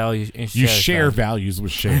 shares and values. And you share values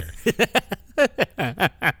with Cher.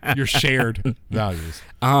 Your shared values.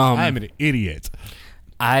 I'm an idiot.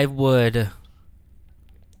 I would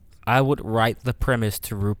write the premise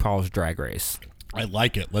to RuPaul's Drag Race. I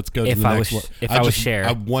like it. Let's go to the next one. If I was Cher.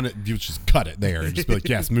 I want it. You just cut it there and just be like,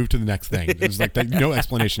 yes, move to the next thing. There's like no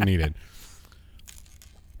explanation needed.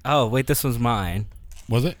 Oh, wait, this one's mine.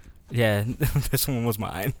 Was it? Yeah, this one was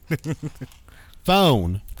mine.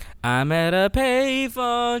 Phone. I'm at a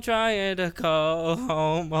payphone trying to call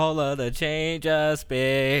home. All of the change I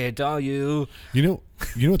spent on you. You know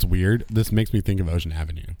what's weird? This makes me think of Ocean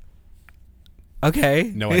Avenue. Okay.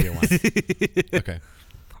 No idea why. Okay.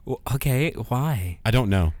 Well, okay, why? I don't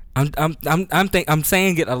know. I'm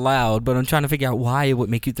saying it aloud, but I'm trying to figure out why it would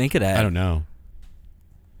make you think of that. I don't know.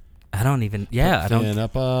 I don't even. Yeah, I don't.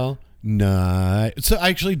 Up all night. So I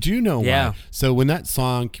actually do know Yeah. why. So when that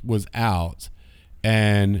song was out,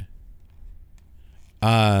 and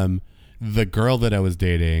the girl that I was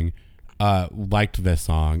dating, liked this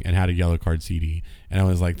song and had a yellow card CD, and I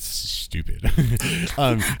was like, stupid.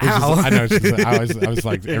 Ow. I know. I was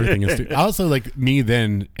like, everything is stupid. Also, like me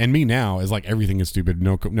then and me now is like everything is stupid.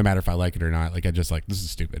 No matter if I like it or not. Like I just like this is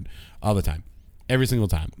stupid all the time, every single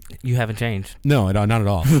time. You haven't changed. No, not at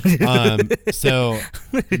all. So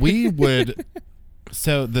we would.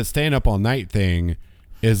 So the staying up all night thing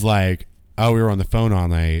is like, oh, we were on the phone all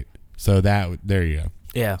night. So there you go.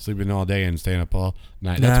 Yeah. Sleeping all day and staying up all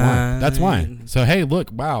night. That's why. So, hey, look,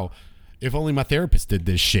 wow. If only my therapist did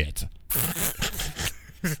this shit.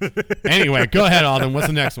 Anyway, go ahead, Alden. What's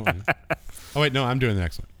the next one? Oh, wait, no, I'm doing the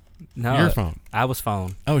next one. No. Your phone. I was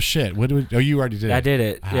phone. Oh, shit. You already did it. I did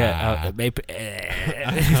it. Yeah.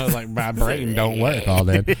 I was like, my brain don't work all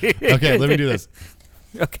day. Okay, let me do this.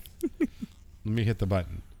 Okay. Let me hit the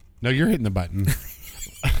button. No, you're hitting the button.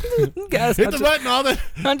 Guys, hit the button, Alden.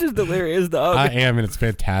 Hunter's delirious, dog. I am, and it's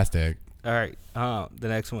fantastic. All right. The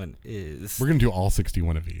next one is... We're going to do all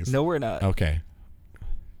 61 of these. No, we're not. Okay.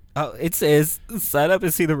 Oh, it says, sign up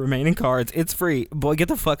and see the remaining cards. It's free. Boy, get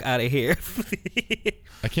the fuck out of here.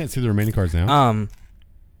 I can't see the remaining cards now.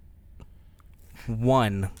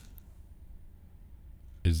 1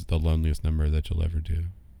 is the loneliest number that you'll ever do.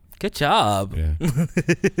 Good job. Yeah.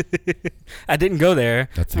 I didn't go there.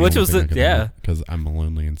 That's which was the because I'm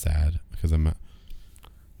lonely and sad because I'm a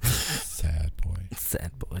sad boy.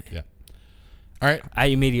 Sad boy. Yeah. All right. I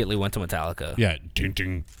immediately went to Metallica. Yeah. Ding,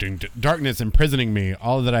 ding, ding, ding. Darkness imprisoning me.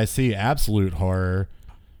 All that I see, absolute horror.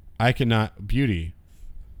 I cannot. Beauty.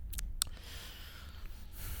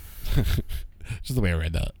 Just the way I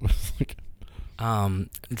read that.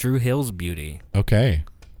 Drew Hill's Beauty. Okay.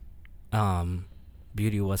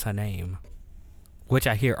 Beauty was her name, which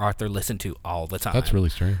I hear Arthur listen to all the time. That's really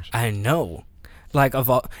strange. I know. Like,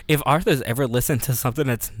 if Arthur's ever listened to something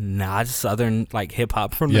that's not Southern, like,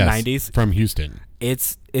 hip-hop from the 90s. From Houston.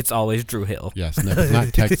 It's always Drew Hill. Yes. No, it's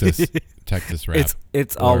not Texas rap.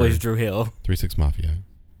 It's always Drew Hill. 3-6 Mafia.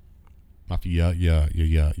 Mafia,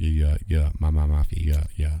 yeah. Mama Mafia,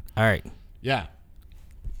 yeah. All right. Yeah.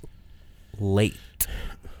 Late.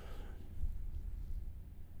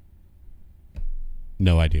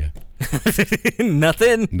 No idea.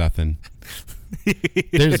 Nothing.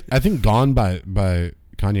 There's, I think, Gone by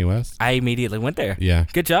Kanye West. I immediately went there. Yeah.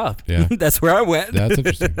 Good job. Yeah. That's where I went. That's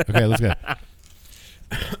interesting. Okay, let's go.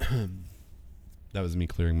 That was me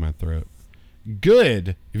clearing my throat.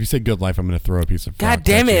 Good. If you say good life, I'm going to throw a piece of God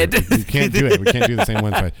damn it. You can't do it. We can't do the same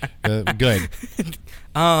one twice. Good.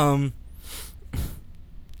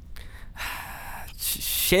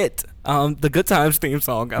 Shit. The Good Times theme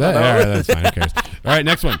song. I don't know. All right, that's fine. Who cares? All right,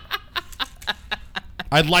 next one.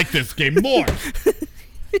 I like this game more.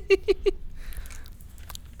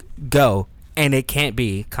 Go. And it can't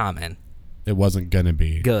be Common. It wasn't going to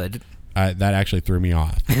be. Good. That actually threw me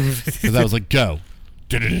off. Because I was like, go.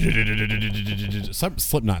 Some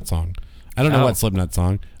Slipknot song. I don't know what Slipknot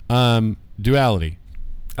song. Duality.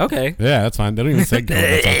 Okay. Yeah, that's fine. They don't even say go.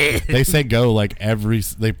 They say go like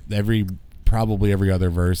probably every other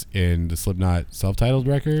verse in the Slipknot self-titled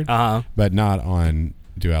record, but not on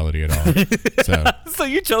Duality at all. So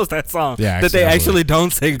you chose that song that they actually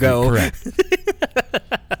don't say go. Correct.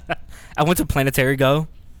 I went to Planetary Go.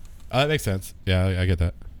 That makes sense. Yeah, I get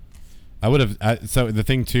that. I would have. So the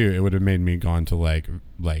thing too, it would have made me gone to like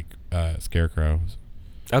Scarecrow.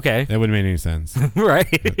 Okay. That wouldn't make any sense.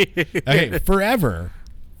 Right. Okay, Forever.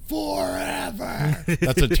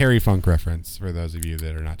 That's a Terry Funk reference for those of you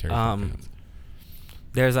that are not Terry Funk fans.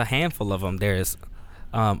 There's a handful of them. There's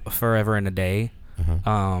Forever and a Day.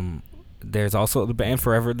 There's also the band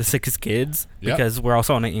Forever the Sickest Kids, because we're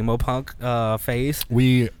also on an emo punk phase.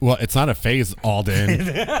 Well, it's not a phase, Alden.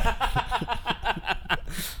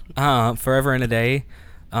 Forever and a Day,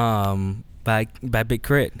 by Big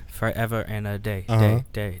Crit. Forever and a Day,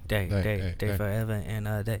 day, forever and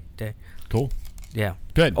a day. Cool. Yeah.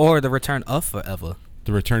 Good. Or The Return of Forever.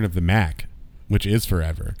 The Return of the Mac, which is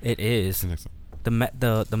Forever. It is.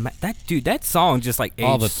 That song just like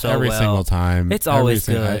aged every single time. It's always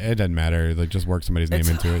good. It doesn't matter. Like, just work somebody's name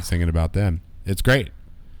into it, singing about them. It's great.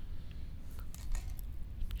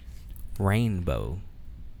 Rainbow.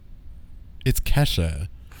 It's Kesha.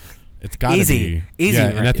 It's gotta be easy. Yeah,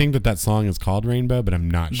 and I think that song is called Rainbow, but I'm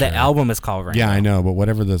not sure. The album is called Rainbow. Yeah, I know, but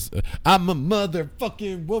whatever this, I'm a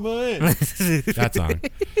motherfucking woman. That song.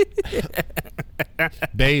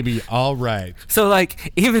 Baby, all right. So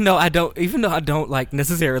like, even though I don't like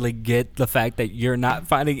necessarily get the fact that you're not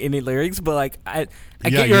finding any lyrics, but like I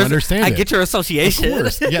get your understand. I get your association. Of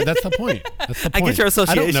course. Yeah, that's the point. I get your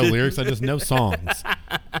association. I don't know lyrics. I just know songs.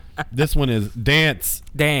 This one is Dance.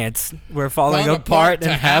 We're falling apart in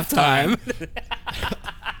halftime.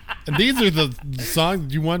 And these are the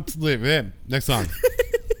songs you want to live in. Next song.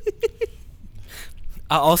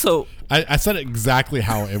 I said exactly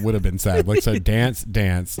how it would have been said. Like, so dance.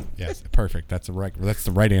 Yes, perfect. That's the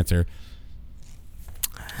right answer.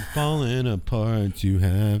 Falling apart, you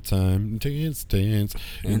have time. Dance.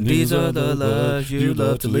 And these are the lives you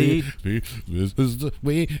love to lead. This is the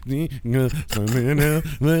way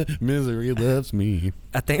misery loves me.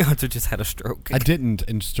 I think Hunter just had a stroke. I didn't,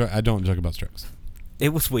 and I don't joke about strokes. It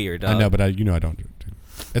was weird. I know, but I don't.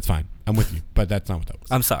 It's fine. I'm with you, but that's not what that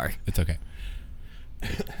was. I'm sorry. It's okay.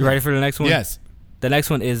 You ready for the next one? Yes. The next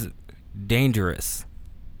one is Dangerous.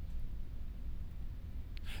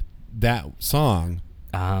 That song.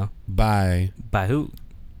 By who?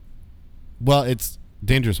 Well, it's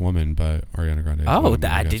Dangerous Woman by Ariana Grande. Oh,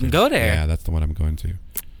 I didn't go there. Yeah, that's the one I'm going to.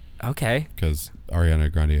 Okay. Because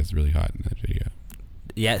Ariana Grande is really hot in that video.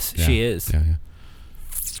 Yes, she is. Yeah.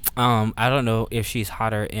 I don't know if she's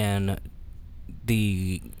hotter in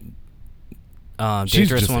the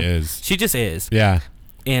Dangerous Woman. Is. She just is. Yeah.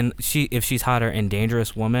 And if she's hotter in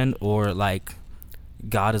Dangerous Woman or like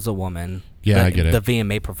God is a Woman. Yeah, I get it. The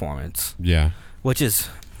VMA performance. Yeah. Which is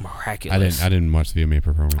miraculous. I didn't watch the VMA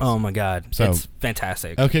performance. Oh my God. So, it's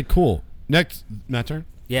fantastic. Okay, cool. Next, my turn?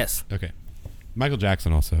 Yes. Okay. Michael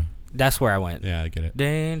Jackson also. That's where I went. Yeah, I get it.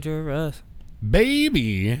 Dangerous.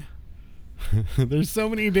 Baby. There's so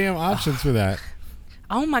many damn options for that.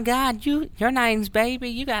 Oh my God, your name's Baby.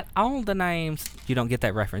 You got all the names. You don't get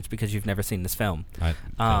that reference because you've never seen this film.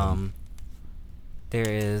 There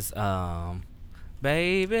is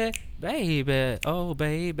Baby, Baby, oh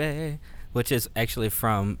baby, which is actually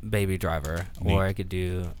from Baby Driver. Neat. Or I could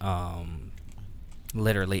do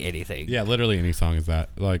literally anything. Yeah, literally any song is that.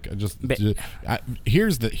 Like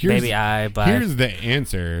here's Baby I by here's the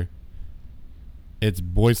answer. It's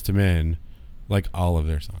Boys to Men, like all of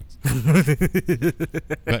their songs.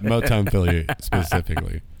 But Motown Philly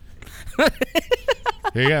specifically.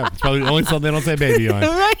 Here you go. It's probably the only song they don't say baby on.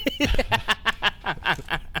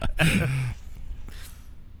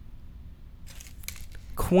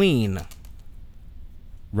 Queen.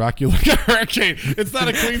 Rock You Like a Hurricane. It's not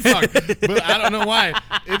a Queen song, but I don't know why.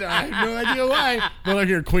 I have no idea why. But I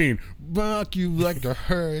hear Queen. Rock You Like a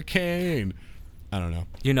Hurricane. I don't know.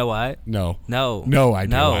 You know what? No. No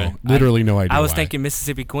idea why. Literally no idea I was why. thinking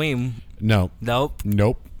Mississippi Queen. No.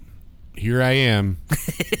 Nope. Here I am.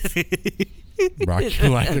 Rock You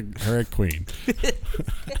Like a Hurricane.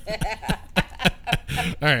 All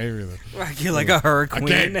right, here we go. Rock you like a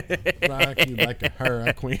hurricane. Rock you like a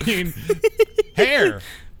hurricane. Hair.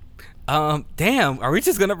 Damn. Are we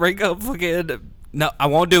just gonna break up fucking? No, I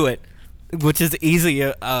won't do it. Which is easy.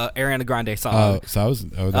 Ariana Grande song. That's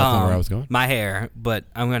not where I was going. My Hair, but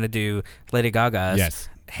I'm gonna do Lady Gaga's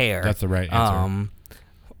Hair. That's the right answer.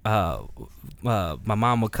 My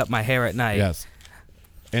mom would cut my hair at night. Yes.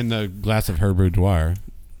 And the glass of her boudoir.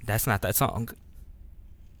 That's not that song.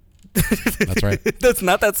 That's right. That's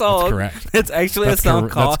not that song. That's correct. It's actually a song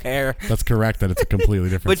called Hair. That's correct. That it's a completely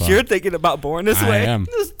different song. But you're thinking about Born This Way. I am.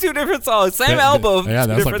 There's two different songs. Same album. Yeah,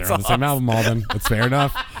 that's like different they're on the same album, Alden. It's fair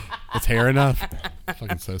enough. It's hair enough.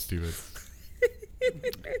 Fucking so stupid.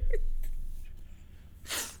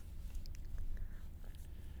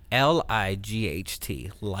 Light.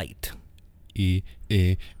 Light.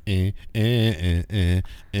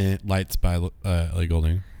 Lights by Ellie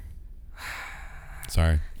Goulding.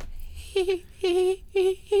 Sorry.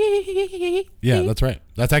 Yeah, that's right.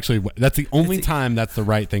 That's the only time that's the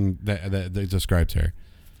right thing that describes her.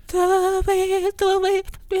 Yeah,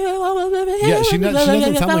 she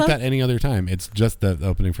doesn't sound like that any other time. It's just the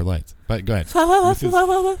opening for Lights. But go ahead.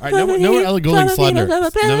 All right, no more Ellie Goulding slander.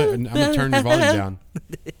 I'm gonna turn your volume down.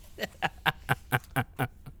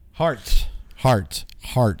 Heart. Heart.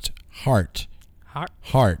 Heart. Heart.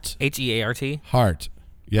 Heart.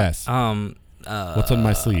 Yes. What's on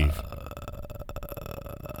my sleeve?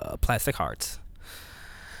 Plastic Hearts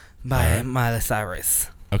by Miley Cyrus.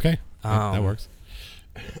 Okay, that works.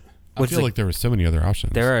 I feel like there were so many other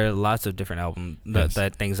options. There are lots of different albums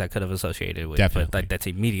that things I could have associated with. Definitely. But that's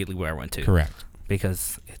immediately where I went to. Correct.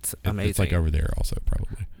 Because it's amazing. It's like over there also,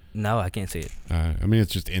 probably. No, I can't see it. I mean,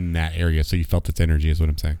 it's just in that area, so you felt its energy is what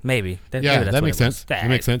I'm saying. Maybe. That makes sense. That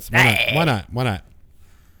makes sense. Why not?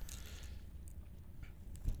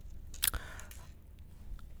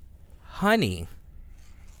 Honey.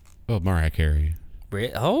 Oh, Mariah Carey.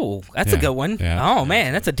 Oh, that's a good one. Yeah. Oh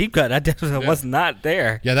man, that's a deep cut. I definitely was not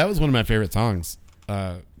there. Yeah, that was one of my favorite songs.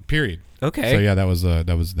 Period. Okay. So yeah,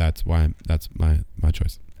 that's my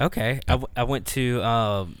choice. Okay. Yeah. I went to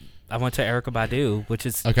Erykah Badu, which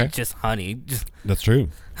is just Honey. That's true.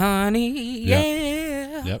 Honey,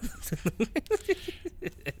 yeah. bell. Yep.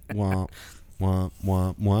 Womp, womp,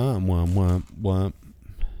 womp, womp, womp, womp, womp.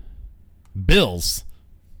 Bills.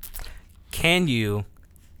 Can you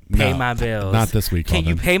pay my bills? Not this week. Can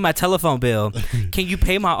you Alden. pay my telephone bill? Can you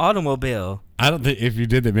pay my automobile? I don't think if you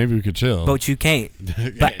did that, maybe we could chill. But you can't.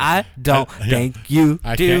 But I don't think you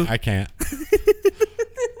do. I can't.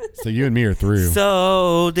 So you and me are through.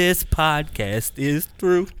 So this podcast is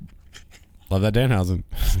through. Love that Danhausen.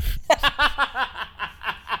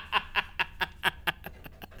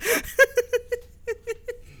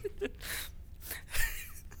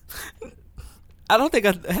 I don't think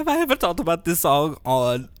have I ever talked about this song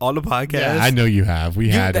on the podcast? Yeah, I know you have. We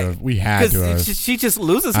had to. She just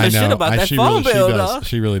loses her shit about that phone bill. Though.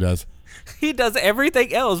 She really does. He does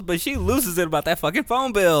everything else, but she loses it about that fucking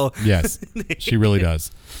phone bill. Yes, she really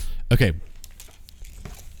does. Okay.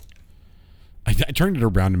 I turned it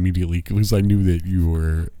around immediately because I knew that you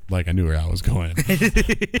were like I knew where I was going.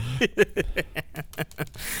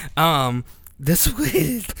 This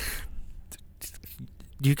was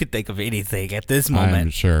you could think of anything at this moment. I'm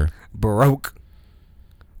sure. Broken.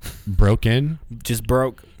 Just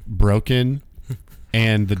broke. Broken,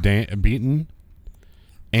 and the beaten,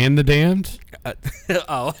 and the damned.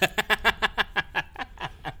 Oh.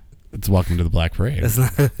 It's Welcome to the Black Parade.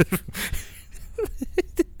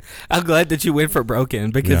 I'm glad that you went for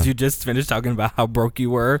broken because you just finished talking about how broke you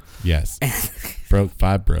were. Yes. Broke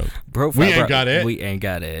 5 broke. Broke 5 We ain't got it. We ain't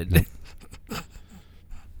got it. Nope.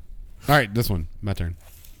 All right, this one. My turn.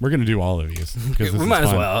 We're going to do all of these. Because we might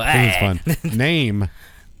as well. This is fun. Name.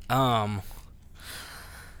 I'm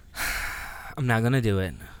not going to do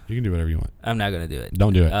it. You can do whatever you want. I'm not going to do it.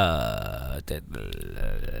 Don't do it.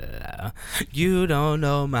 You don't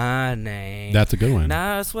know my name. That's a good one.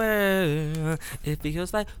 I swear it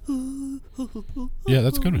feels like Yeah,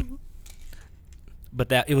 that's a good one.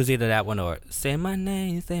 But it was either that one or say my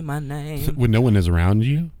name, say my name. When no one is around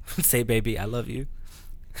you? Say baby, I love you.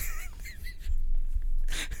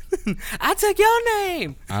 I took your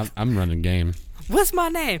name. I'm running game. What's my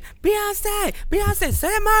name? Beyonce. Beyonce,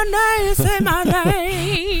 say my name, say my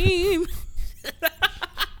name.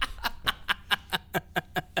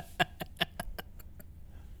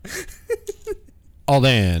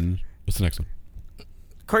 Alden. What's the next one?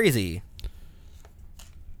 Crazy.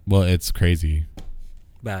 Well, it's crazy.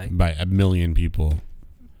 By a million people.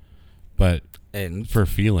 But and for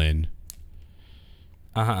feeling.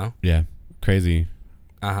 Yeah. Crazy.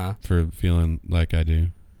 For feeling like I do.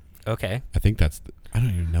 Okay. I think that's. I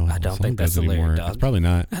don't even know how I don't the song think that's goes the anymore. lyric, dog. It's probably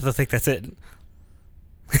not. I don't think that's it.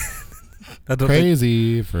 I don't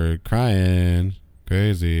Crazy for crying.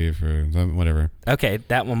 Crazy for whatever. Okay,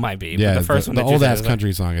 that one might be. Yeah, but the first one. The that you old said ass was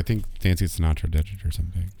country song. I think Nancy Sinatra did it or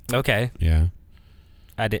something. Okay. Yeah.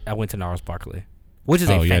 I did. I went to Gnarls Barkley, which is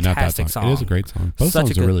a not that fantastic song. It is a great song. Both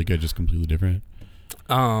songs are really good, just completely different.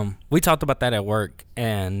 We talked about that at work,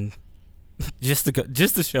 and just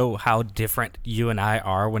to show how different you and I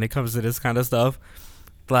are when it comes to this kind of stuff.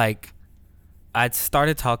 Like, I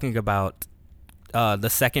started talking about the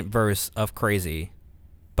second verse of "Crazy"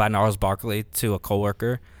 by Gnarls Barkley to a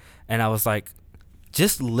coworker, and I was like,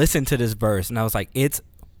 "Just listen to this verse," and I was like, "It's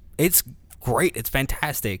great, it's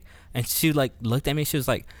fantastic." And she like looked at me, she was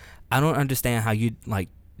like, "I don't understand how you like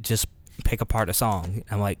just pick apart a song."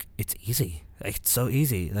 I'm like, "It's easy, like, it's so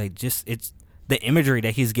easy, like just it's." The imagery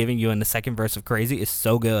that he's giving you in the second verse of "Crazy" is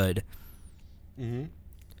so good. Which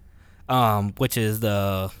is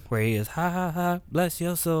where he is, ha ha ha, bless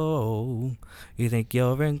your soul. You think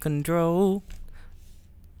you're in control.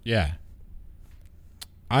 Yeah.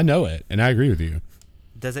 I know it, and I agree with you.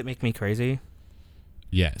 Does it make me crazy?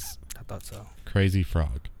 Yes. I thought so. Crazy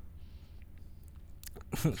frog.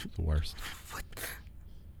 It's the worst. What?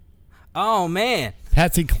 Oh man.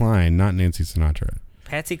 Patsy Cline, not Nancy Sinatra.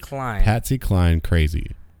 Patsy Cline. Patsy Cline,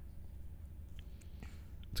 Crazy.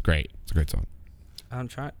 It's great. It's a great song. I'm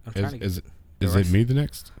trying. Is it me the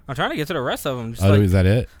next? I'm trying to get to the rest of them. Is that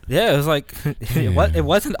it? Yeah, it was like it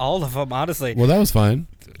wasn't all of them, honestly. Well, that was fun.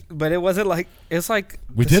 But it wasn't like it's like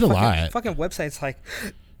we did a lot. Fucking websites like,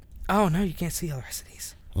 oh no, you can't see all the rest of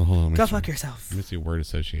these. Oh, hold on. Go fuck yourself. Let me see word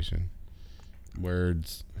association.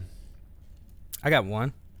 Words. I got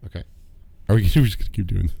one. Okay. Are we just gonna keep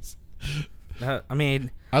doing this? I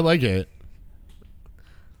mean, I like it.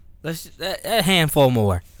 Let's a handful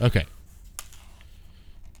more. Okay.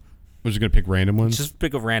 We're just gonna pick random ones. Just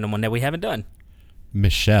pick a random one that we haven't done.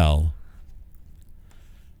 Michelle.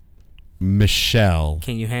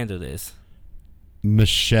 Can you handle this?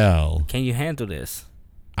 Michelle. Can you handle this?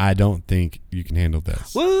 I don't think you can handle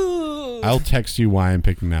this. Woo! I'll text you why I'm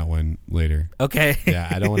picking that one later. Okay. Yeah,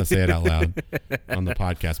 I don't want to say it out loud on the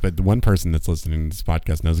podcast, but the one person that's listening to this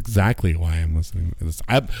podcast knows exactly why I'm listening to this.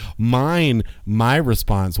 My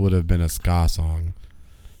response would have been a ska song.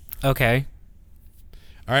 Okay.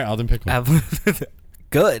 All right, Alden, pick one.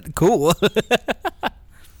 Good. Cool.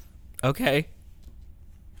 Okay.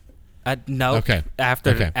 No. Okay.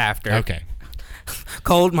 After. Okay.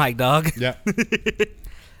 Cold mic, dog. Yeah.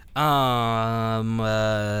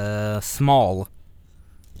 Small.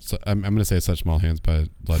 So I'm gonna say Such Small Hands by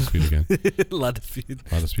Lot of Speed again. Lot of speed.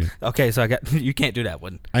 Lot of Speed. Okay, so you can't do that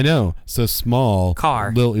one. I know. So Small.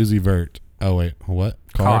 Car. Lil Uzi Vert. Oh wait, what?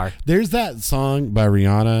 Car. There's that song by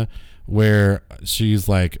Rihanna where she's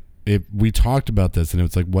like, we talked about this, and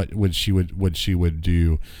it's like, what she would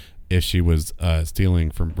do if she was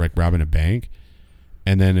stealing from, like, robbing a bank,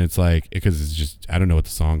 and then it's like, because it's just, I don't know what the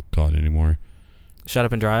song called anymore. Shut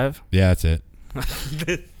Up and Drive. Yeah, that's it.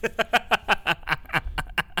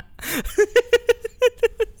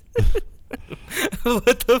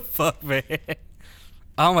 What the fuck, man?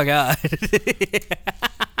 Oh my god.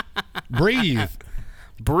 Breathe.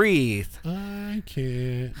 Breathe. I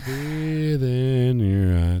can't breathe in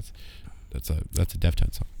your eyes. That's a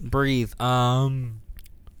Deftones song. Breathe. I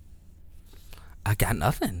got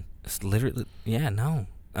nothing. It's literally, no.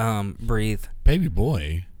 Breathe. Baby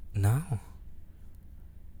Boy. No.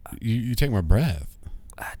 You take my breath.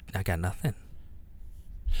 I got nothing.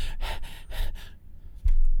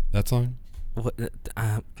 That song? What?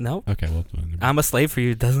 No. Okay, well, I'm a Slave for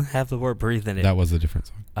You doesn't have the word breathe in it. that was a different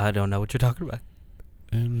song. I don't know what you're talking about.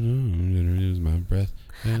 And lose my breath.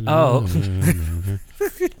 Oh.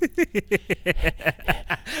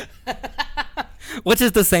 Which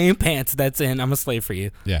is the same pants that's in I'm a Slave for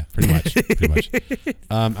You. Yeah, pretty much.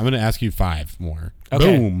 I'm going to ask you 5 more.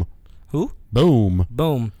 Okay. Boom. Who? Boom.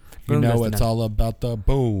 Boom. You Boom know goes it's to all about the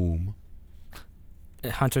boom.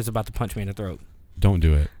 Hunter's about to punch me in the throat. Don't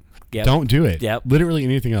do it. Yep. Don't do it. Yep. Literally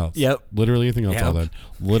anything else. Yep. Literally anything else. Yep. All that.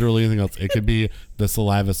 Literally anything else. It could be the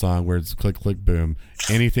Saliva song where it's click, click, boom.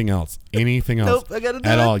 Anything else. Anything else. Nope, I gotta do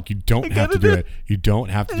at it. all. You don't have to do it. You don't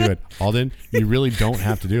have to do it. Alden, you really don't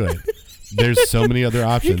have to do it. There's so many other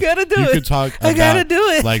options. You gotta do you it. Could talk about, I gotta do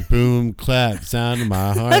it. Like boom, clap, sound of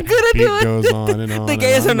my heart. I gotta beat do it. Goes on and on. The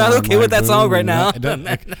gays are not okay with that song right now.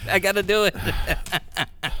 I gotta do it.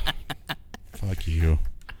 Fuck you.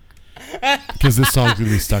 Because this song's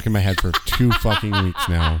gonna be stuck in my head for 2 fucking weeks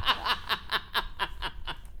now.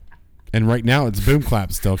 And right now it's boom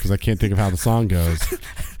clap still because I can't think of how the song goes.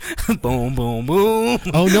 Boom, boom, boom.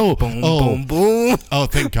 Oh no! Boom, boom, boom. Oh,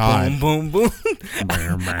 thank God! Boom, boom, boom.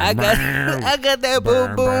 I got that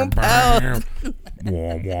boom, boom power.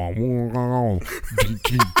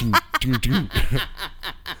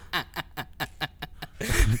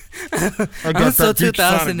 Until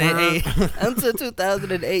 2008. Until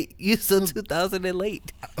 2008. You still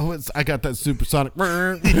 2008. Oh, I got that supersonic.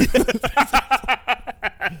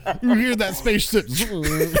 You hear that spaceship?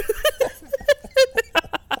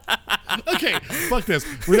 Okay, fuck this.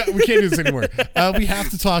 We can't do this anymore. We have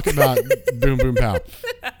to talk about Boom Boom Pow.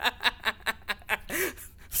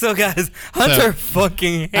 So guys, Hunter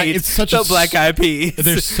fucking hates the Black Eyed Peas.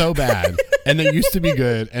 They're so bad, and they used to be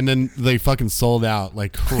good, and then they fucking sold out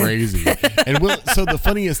like crazy. And so the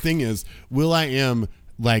funniest thing is, Will.i.am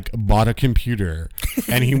like bought a computer,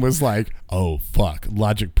 and he was like, "Oh fuck,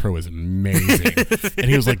 Logic Pro is amazing," and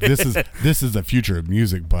he was like, "This is the future of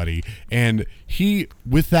music, buddy." And he,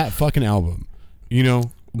 with that fucking album, you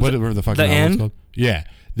know, whatever the fucking album's called, yeah,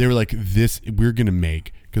 they were like, "This we're gonna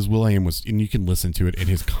make." Because Will.i.am was, and you can listen to it in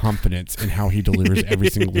his confidence and how he delivers every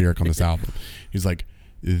single lyric on this album. He's like,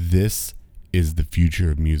 "This is the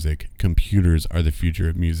future of music. Computers are the future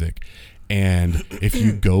of music." And if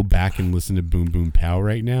you go back and listen to Boom Boom Pow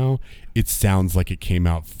right now, it sounds like it came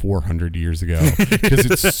out 400 years ago because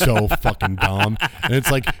it's so fucking dumb. And it's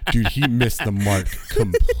like, dude, he missed the mark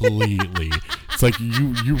completely. It's like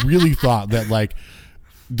you really thought that like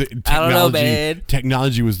the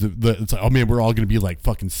technology was the it's like, oh man, we're all gonna be like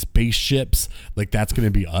fucking spaceships. Like that's gonna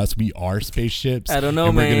be us. We are spaceships. I don't know,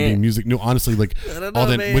 and man. We're gonna be music. No, honestly, like know,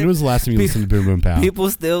 when was the last time you listened to Boom Boom Pow? People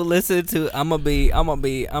still listen to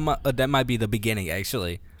that might be the beginning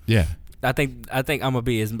actually. Yeah. I think I'ma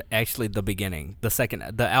Be is actually the beginning, the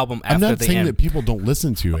album after I'm not the saying end. that people don't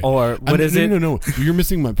listen to it. Or what is it? No. You're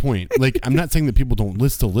missing my point. Like, I'm not saying that people don't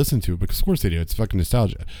listen to it, because of course they do. It's fucking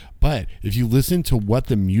nostalgia. But if you listen to what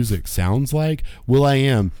the music sounds like,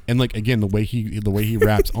 will.i.am, and like again the way he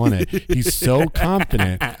raps on it, he's so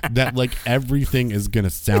confident that like everything is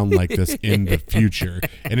gonna sound like this in the future.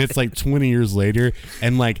 And it's like 20 years later,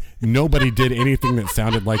 and like nobody did anything that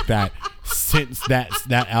sounded like that since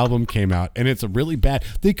that album came out, and it's really bad.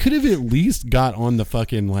 They could have at least got on the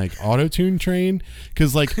fucking like auto-tune train,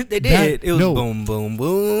 because like they did. It was boom boom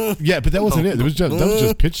boom. Yeah, but that wasn't it. It was just that was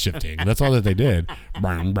just pitch shifting. That's all that they did.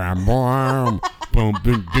 Boom boom boom boom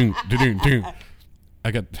boom boom boom boom.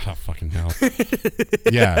 I got fucking hell.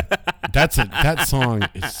 Yeah, that song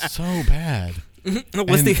is so bad.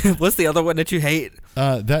 What's the other one that you hate?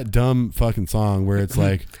 That dumb fucking song where it's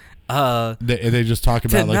like. They just talk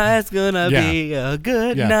about tonight's gonna be a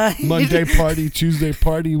good night. Monday party, Tuesday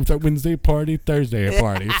party, Wednesday party, Thursday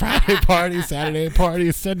party, Friday party, Saturday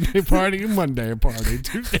party, Sunday party, Monday party,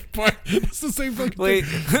 Tuesday party. It's the same fucking thing.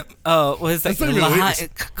 What is that?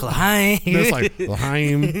 L'chaim. That's like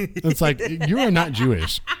L'chaim. It's like, you are not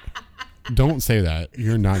Jewish. Don't say that.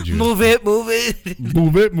 You're not Jewish. Move it. Move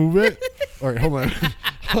it. All right, hold on.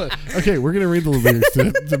 Okay, we're gonna read the lyrics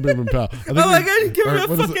to Boom Boom Pow. Oh my god, you give me a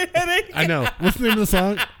fucking headache. I know. What's the name of the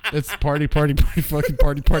song? It's party, party, party, fucking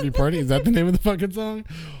party, party, party. Is that the name of the fucking song?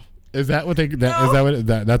 Is that what they? Is that what?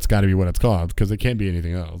 That's got to be what it's called, because it can't be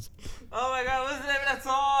anything else. Oh my god, what's the name of that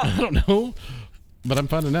song? I don't know, but I'm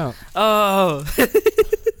finding out. Oh.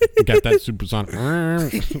 Got that supersonic.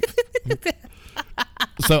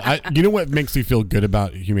 So you know what makes me feel good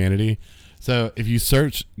about humanity? So if you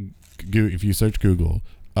search Google,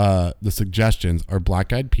 the suggestions are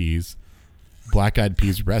Black Eyed Peas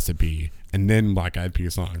recipe, and then Black Eyed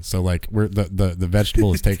Peas songs. So like we're the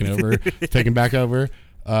vegetable is taken back over,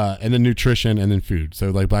 and then nutrition, and then food.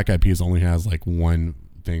 So like Black Eyed Peas only has like one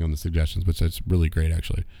thing on the suggestions, which is really great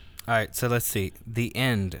actually. All right, so let's see. The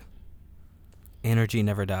end. Energy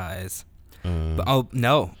never dies. Oh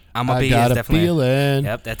no, I'm gonna be. I got a feeling.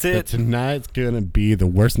 Yep, that's it. Tonight's gonna be the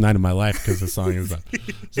worst night of my life because the song is up.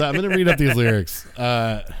 So I'm gonna read up these lyrics.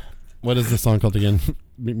 What is the song called again?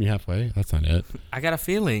 Meet me halfway. That's not it. I got a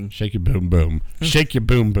feeling. Shake your boom boom. Shake your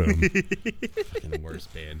boom boom. Fucking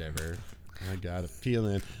worst band ever. I got a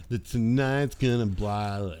feeling that tonight's gonna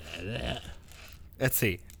blah. Let's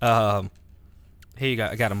see. Here you go.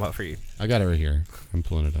 I got them up for you. I got it right here. I'm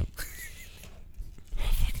pulling it up.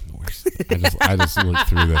 I just looked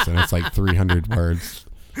through this, and it's like 300 words.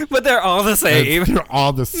 But they're all the same. They're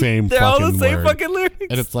all the same. They're all the same word. fucking lyrics.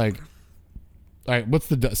 And it's like, all right, what's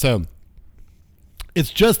the so?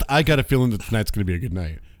 It's just I got a feeling that tonight's gonna be a good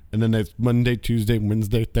night, and then it's Monday, Tuesday,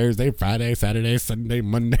 Wednesday, Thursday, Friday, Saturday, Sunday,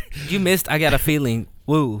 Monday. You missed. I got a feeling.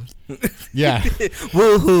 Woo. Yeah.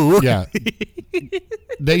 Woohoo. Yeah.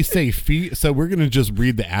 They say fee, so we're gonna just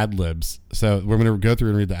read the ad libs. So we're gonna go through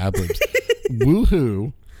and read the ad libs.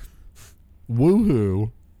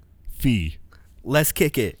 Woohoo, fee. Let's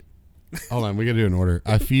kick it. Hold on, we gotta do an order.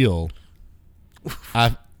 I feel.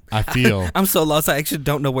 I'm so lost. I actually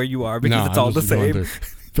don't know where you are because it's all the same.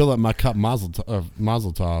 Fill up my cup, Mazel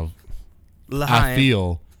Tov.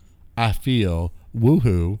 L'chaim. I feel.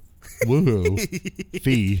 Woohoo,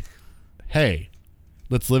 fee. Hey,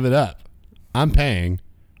 let's live it up. I'm paying.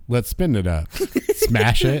 Let's spin it up.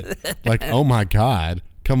 Smash it. Like, oh my God,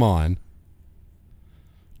 come on.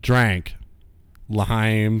 Drank.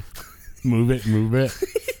 L'chaim. Move it.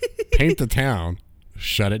 Paint the town.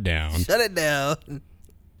 Shut it down.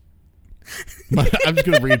 I'm just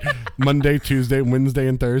going to read Monday, Tuesday, Wednesday,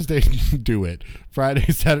 and Thursday. Do it.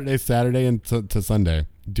 Friday, Saturday, and to Sunday.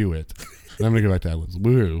 Do it. And I'm going to go back to that list.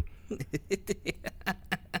 Woohoo.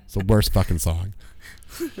 It's the worst fucking song.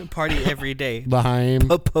 Party every day. L'chaim.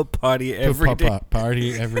 Party every day.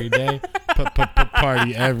 Party every day.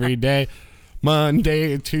 Party every day.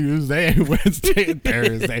 Monday, Tuesday, Wednesday, and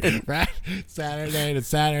Thursday, right? Saturday to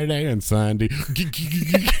Saturday and Sunday.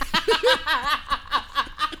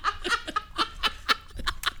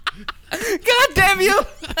 God damn you!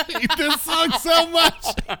 I hate this song so much.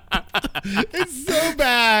 It's so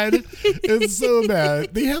bad. It's so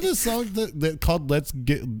bad. They have a song that called "Let's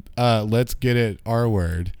Get It R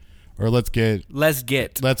Word," or "Let's Get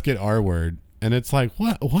R Word," and it's like,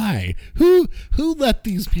 what? Why? Who let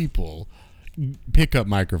these people pick up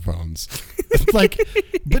microphones? It's like,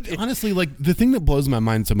 but honestly, like the thing that blows my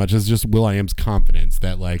mind so much is just will.i.am's confidence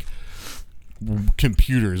that like we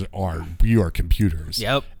are computers.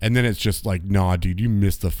 Yep. And then it's just like, nah, dude, you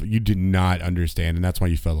missed you did not understand, and that's why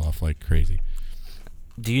you fell off like crazy.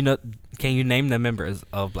 Do you know? Can you name the members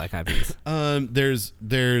of Black Eyed Peas? There's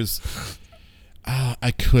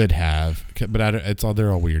I could have, but it's all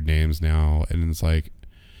they're all weird names now, and it's like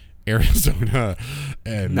Arizona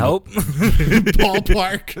and Nope.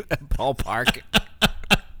 Ballpark. Ballpark.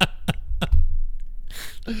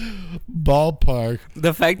 Ballpark.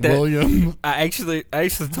 The fact that William. I actually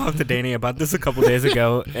talked to Danny about this a couple days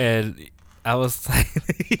ago, and I was like,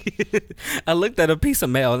 I looked at a piece of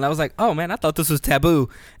mail and I was like, oh man, I thought this was Taboo.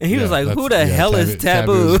 And he was like, who the hell is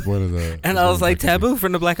Taboo? Is one of the, and I was like, Taboo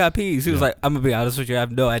from the Black Eyed Peas. He was like, I'm going to be honest with you, I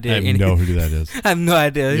have no idea. I have no idea who that is. I have no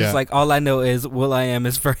idea. He's like, all I know is will.i.am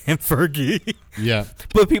is for him, Fergie. Yeah.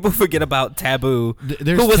 But people forget about Taboo,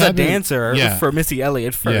 who was a dancer for Missy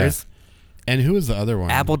Elliott first. Yeah. And who was the other one?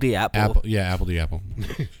 Apple D. Apple. Apple D. Apple.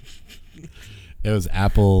 It was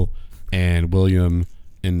Apple and William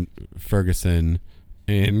and Ferguson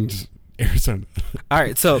and Arizona. All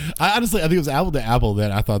right, so I think it was Apple to Apple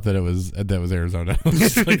that I thought that was Arizona.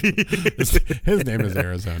 His name is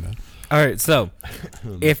Arizona. All right, so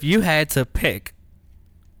if you had to pick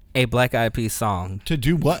a Black Eyed Peas song to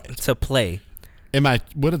do what? To play.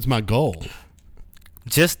 What is my goal?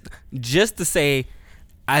 Just to say,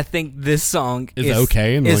 I think this song is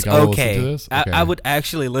okay, and is I'll okay. listen to this? Okay. I would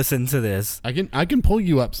actually listen to this. I can pull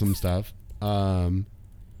you up some stuff.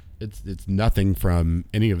 It's nothing from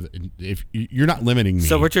any of if you're not limiting me.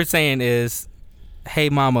 So what you're saying is, Hey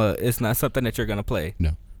Mama is not something that you're gonna play.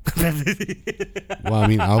 No. Well, I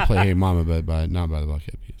mean, I'll play Hey Mama, but not by the Black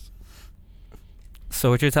Eyed Peas.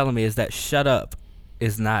 So what you're telling me is that Shut Up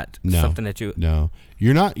is not something that you. No,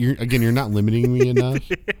 you're not. You're not limiting me enough.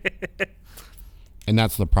 And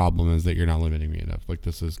that's the problem, is that you're not limiting me enough. Like,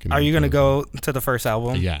 this is gonna. Are you gonna go to the first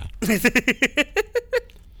album? Yeah.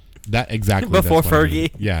 That exactly before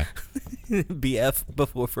Fergie. Yeah. BF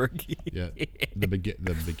before Fergie. Yeah. The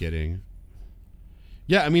beginning.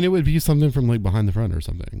 Yeah, I mean, it would be something from like Behind the Front or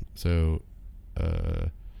something. So,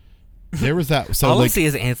 there was that. So all I see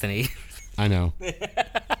is Anthony. I know.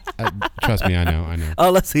 Trust me, I know.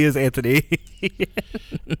 All I see is Anthony.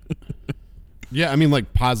 Yeah, I mean,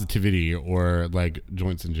 like Positivity or like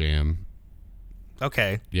Joints and Jam.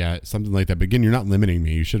 Okay. Yeah, something like that. But again, you're not limiting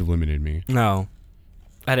me. You should have limited me. No,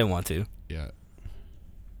 I didn't want to. Yeah.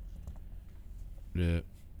 Yeah.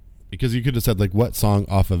 Because you could have said, like, what song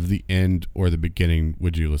off of the end or the beginning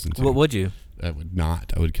would you listen to? What would you? I would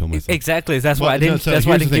not. I would kill myself. Exactly. That's why I didn't. That's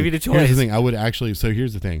why I didn't give you the choice. Here's the thing. I would actually. So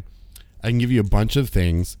here's the thing. I can give you a bunch of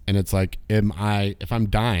things, and it's like, if I'm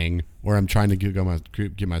dying or I'm trying to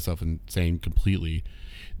get myself insane completely,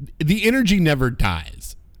 the energy never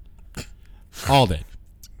dies. Alden,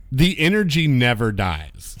 the energy never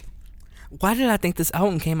dies. Why did I think this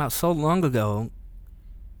album came out so long ago?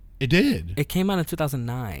 It did. It came out in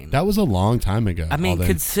 2009. That was a long time ago. I mean, Alden.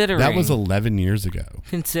 considering that was 11 years ago.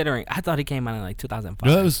 Considering, I thought it came out in like 2005.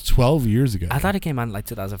 No, that was 12 years ago. I thought it came out in like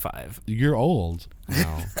 2005. You're old.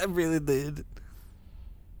 No. I really did.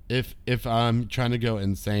 If I'm trying to go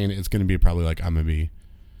insane, it's going to be probably like I'm gonna be.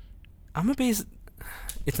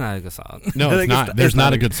 It's not a good song. No, it's not. There's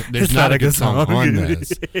not a good. There's not a good song on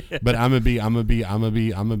this. But I'm gonna be.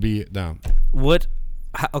 No. What?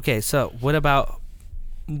 Okay, so what about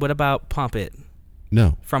Pump It?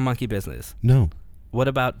 No. From Monkey Business. No. What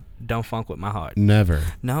about Don't Funk With My Heart? Never.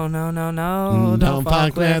 No. Don't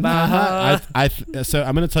funk with my heart. So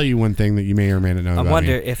I'm gonna tell you one thing that you may or may not know. I about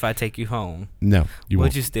wonder me. if I take you home. No, you would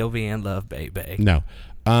won't. you still be in love, baby? No.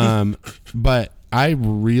 But I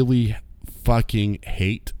really fucking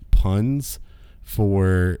hate puns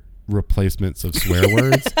for replacements of swear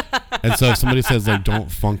words. And so if somebody says like "don't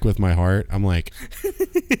funk with my heart," I'm like,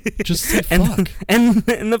 just say fuck. And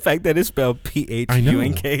the fact that it's spelled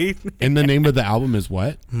PHUNK. And the name of the album is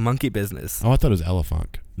what? Monkey Business. Oh, I thought it was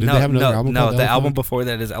Elefunk. Did they have another album? No, the album before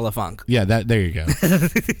that is Elefunk. Yeah, there you go.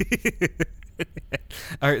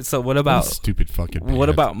 All right, so what about stupid fucking band. What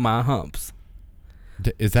about My Humps?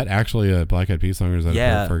 Is that actually a Black Eyed Peas song, or is that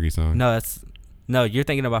a Fergie song? No, you're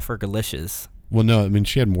thinking about Fergalicious. Well, no, I mean,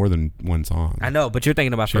 she had more than one song. I know, but you're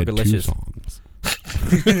thinking about Fergalicious.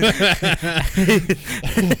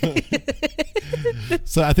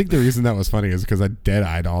 So I think the reason that was funny is because I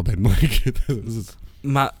dead-eyed Alden. Like,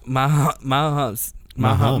 my humps.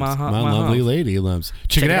 My lovely lady lumps.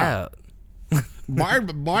 Check it out.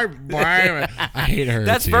 Barb. I hate her.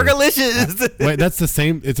 That's too. Fergalicious. Wait, that's the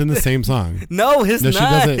same. It's in the same song. No, it's not. No, she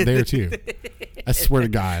does it there too. I swear to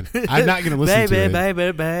God, I'm not gonna listen to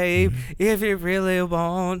it. Baby, if you really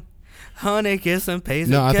want, honey, kiss and paste.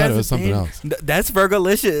 No, I thought it was something else. That's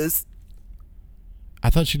Fergalicious. I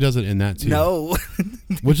thought she does it in that too. No.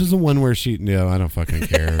 Which is the one where she? No, I don't fucking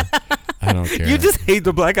care. I don't care. You just hate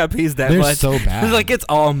the Black Eyed Peas that They're much. so bad. Like it's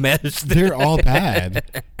all meshed. They're all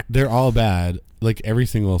bad. They're all bad. Like every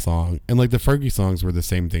single song, and like the Fergie songs were the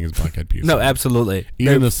same thing as Black Eyed Peas. No, absolutely.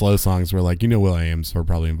 Even the slow songs were like, will.i.am's were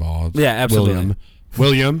probably involved. Yeah, absolutely.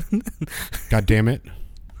 William. God damn it.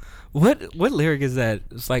 What lyric is that?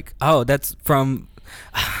 It's like, oh, that's from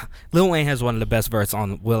Lil Wayne has one of the best verses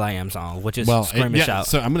on will.i.am song, which is Scream and Shout.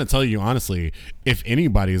 So I'm going to tell you honestly, if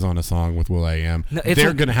anybody's on a song with will.i.am,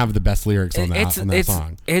 they're going to have the best lyrics on that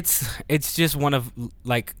song. It's just one of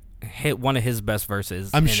his best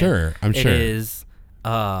verses. I'm sure. It is.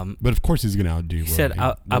 But of course he's going to outdo. He said,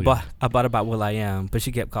 I bought about will.i.am, but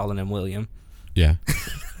she kept calling him William. Yeah.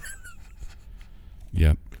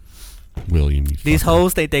 Yep. William. These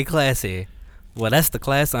hoes think they classy. Well, that's the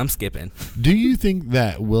class I'm skipping. Do you think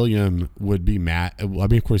that William would be mad? Well, I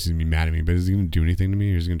mean, of course he's going to be mad at me, but is he going to do anything to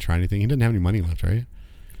me? Or is he going to try anything? He doesn't have any money left, right?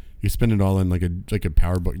 You spend it all in like a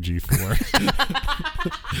PowerBook G4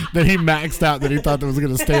 that he maxed out that he thought that was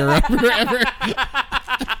going to stay around forever.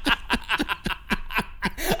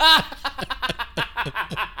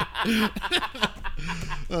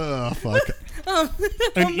 Oh, fuck.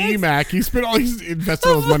 An eMac. He spent he invested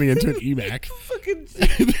all his money into an eMac. He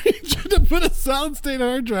tried to put a solid state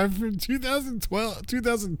hard drive from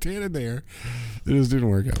 2010 in there. It just didn't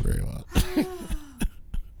work out very well.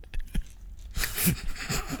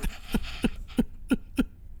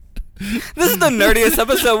 This is the nerdiest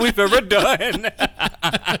episode we've ever done.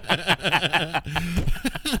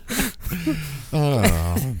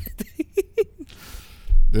 Oh.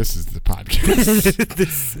 This is the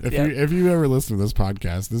podcast. If you ever listen to this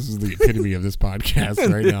podcast, this is the epitome of this podcast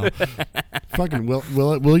right now. Fucking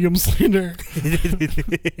William slander,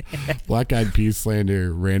 Black Eyed Peas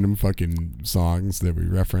slander, random fucking songs that we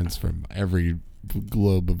reference from every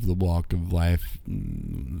globe of the walk of life.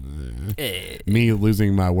 Me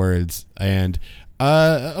losing my words. And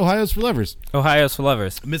Ohio's for lovers. Ohio's for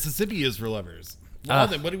lovers. Mississippi is for lovers. Well,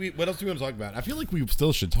 then what else do we want to talk about? I feel like we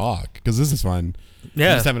still should talk because this is fun.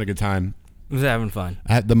 Yeah, I'm just having a good time. I was having fun.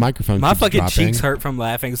 The microphone. My fucking dropping. Cheeks hurt from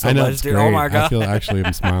laughing so much, dude. Great. Oh my god! I feel actually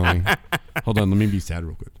I'm smiling. Hold on, let me be sad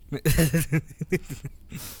real quick.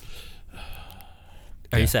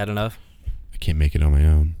 Are you sad enough? I can't make it on my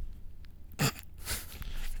own.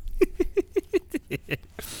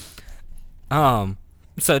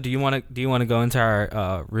 So do you want to go into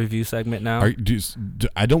our review segment now?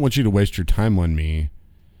 I don't want you to waste your time on me.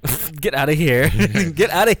 Get out of here. Get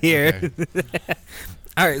out of here. Okay.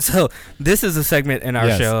 All right, so this is a segment in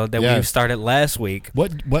our show that we started last week.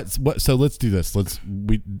 What so let's do this. Let's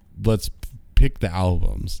pick the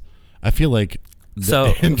albums. I feel like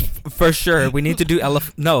for sure we need to do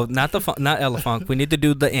not Elefunk. We need to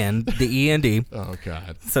do the end, the E and D. Oh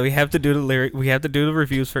god. So we have to do the lyric. We have to do the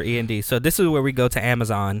reviews for E and D. So this is where we go to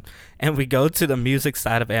Amazon and we go to the music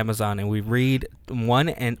side of Amazon and we read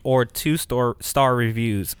 1 or 2 star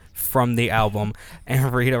reviews from the album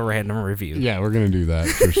and read a random review. Yeah, we're gonna do that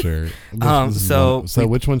for sure. So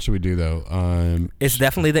which one should we do though? It's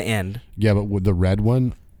definitely the end. Yeah, but with the red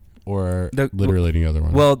one or literally any other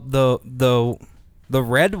one? Well, the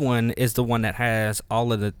red one is the one that has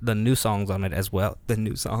all of the new songs on it as well. The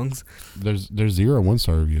new songs. There's 0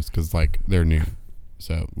 1-star reviews because like they're new,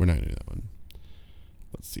 so we're not gonna do that one.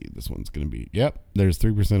 Let's see. This one's gonna be. Yep. There's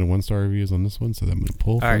 3% of 1-star reviews on this one, so I'm gonna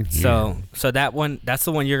pull. All right. Here. So that one. That's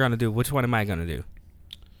the one you're gonna do. Which one am I gonna do?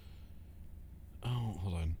 Oh,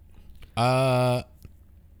 hold on.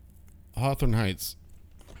 Hawthorne Heights.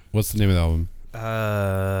 What's the name of the album?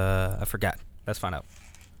 I forgot. Let's find out.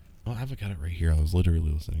 Oh, I've got it right here. I was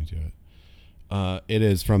literally listening to it. It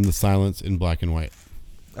is from The Silence in Black and White.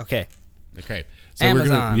 Okay. So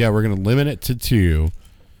Amazon. we're gonna limit it to 2,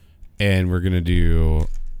 and we're gonna do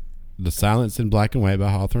The Silence in Black and White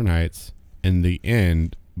by Hawthorne Heights and The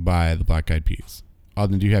End by the Black Eyed Peas.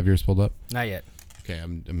 Alden, do you have yours pulled up? Not yet. Okay,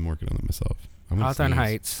 I'm working on it myself. Hawthorne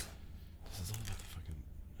Heights. This is all about the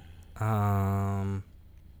fucking.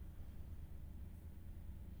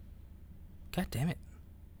 God damn it.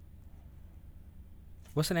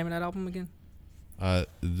 What's the name of that album again? Let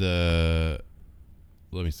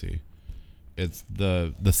me see. It's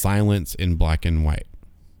the Silence in Black and White.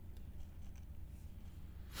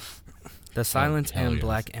 The Silence in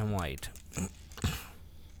Black and White.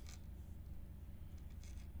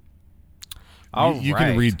 You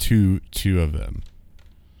can read two of them.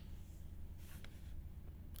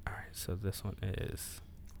 All right, so this one is.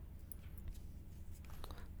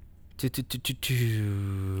 Oh,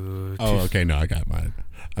 okay. No, I got mine.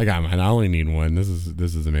 I only need one. This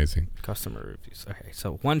is amazing. Customer reviews. Okay,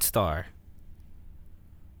 so 1 star.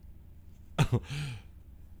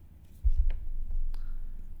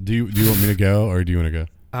 Do you want me to go or do you want to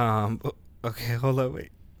go? Okay, hold on, wait.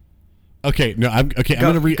 Okay, no, I'm okay. I'm Go,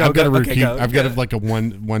 gonna read. go, I've got to go, okay, repeat. go, I've got go. like a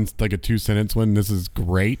one like a 2-sentence one. This is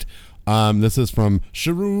great. This is from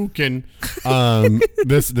Sharukin.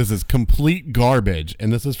 This is complete garbage,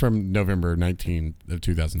 and this is from November 19th of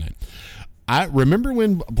 2009. I remember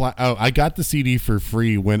when I got the CD for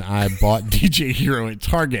free when I bought DJ Hero at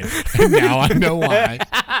Target, and now I know why.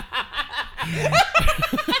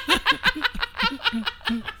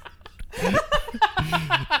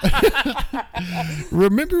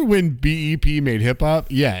 Remember when BEP made hip hop?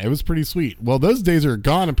 Yeah, it was pretty sweet. Well, those days are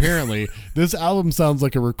gone, apparently. This album sounds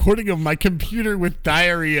like a recording of my computer with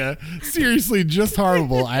diarrhea. Seriously, just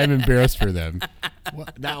horrible. I am embarrassed for them.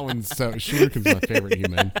 What? That one's so... Shuriken's my favorite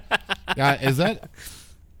human. Is that...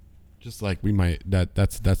 Just like we might...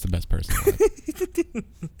 That's the best person.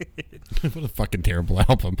 What a fucking terrible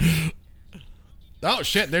album. Oh,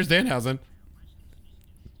 shit. There's Danhausen.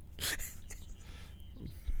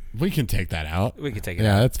 We can take that out. We can take it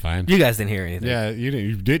out. Yeah, that's fine. You guys didn't hear anything. Yeah,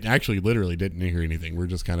 you did actually literally didn't hear anything. We're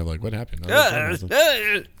just kind of like, what happened?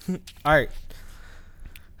 All right.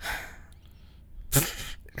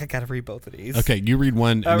 I gotta read both of these. Okay, you read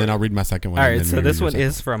one, and then I'll read my second one. All and right, then so you this read one your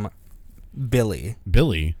is from Billy.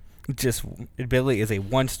 Billy. Billy is a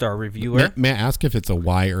 1-star reviewer. May I ask if it's a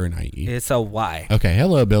Y or an IE? It's a Y. Okay,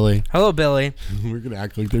 hello, Billy. Hello, Billy. We're gonna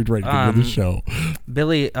act like they're ready to do the show.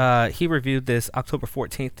 Billy, he reviewed this October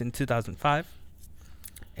 14th in 2005,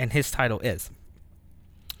 and his title is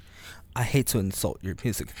 "I hate to insult your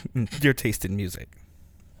your taste in music."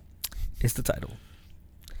 Is the title.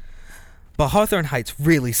 But Hawthorne Heights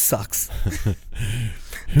really sucks.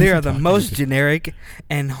 They are the most generic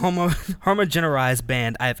and homogenized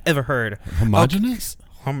band I've ever heard. Homogenous?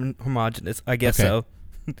 Homogenous, I guess so.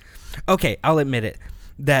 Okay, I'll admit it.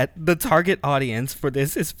 That the target audience for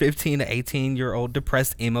this is 15 to 18-year-old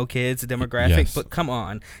depressed emo kids demographic. Yes. But come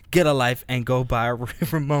on, get a life and go buy a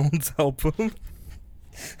Ramones album.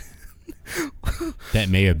 That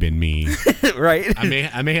may have been me. Right?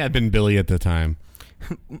 I may have been Billy at the time.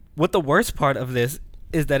 What the worst part of this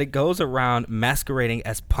is that it goes around masquerading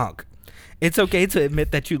as punk. It's okay to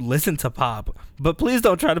admit that you listen to pop, but please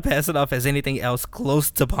don't try to pass it off as anything else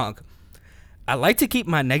close to punk. I like to keep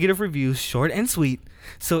my negative reviews short and sweet,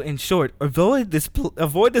 so in short, avoid this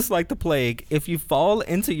like the plague. If you fall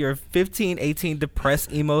into your 15, 18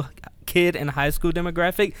 depressed emo kid in high school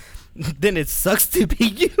demographic, then it sucks to be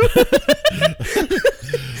you.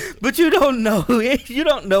 But you don't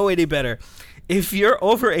know any better. If you're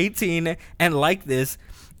over 18 and like this,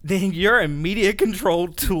 then you're a media control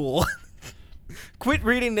tool. Quit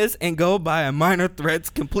reading this and go buy a Minor Threat's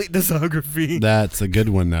complete discography. That's a good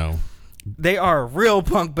one, though. They are a real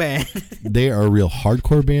punk band. They are a real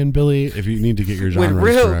hardcore band, Billy, if you need to get your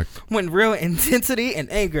genres correct. When real intensity and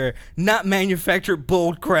anger, not manufactured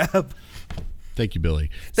bold crap. Thank you, Billy.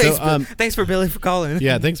 Thanks for Billy for calling.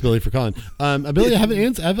 Yeah, thanks, Billy, for calling. Billy, I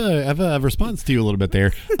have a response to you a little bit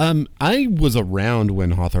there. I was around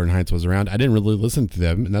when Hawthorne Heights was around. I didn't really listen to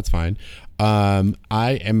them, and that's fine. I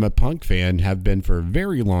am a punk fan, have been for a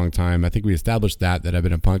very long time. I think we established that I've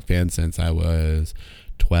been a punk fan since I was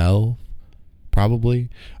 12, probably.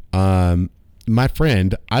 My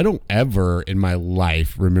friend, I don't ever in my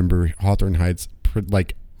life remember Hawthorne Heights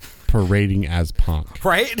parading as punk,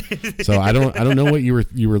 right? So I don't know what you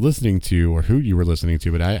were listening to or who you were listening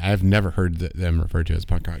to, but I've never heard them referred to as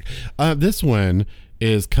punk rock. This one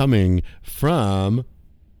is coming from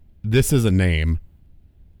This Is a Name.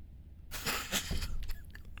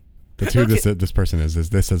 That's who this person is.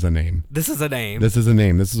 This is a name. This is a name. This is a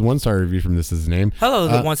name. This is 1-star review from This Is a Name. Hello,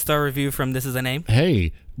 the 1-star review from This Is a Name.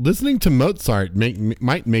 Hey, listening to Mozart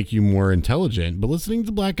might make you more intelligent, but listening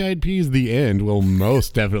to Black Eyed Peas, The End, will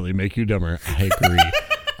most definitely make you dumber. I agree.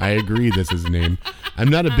 I agree. This is a name. I'm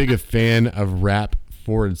not a big a fan of rap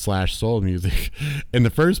 /soul music in the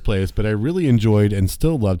first place, but I really enjoyed and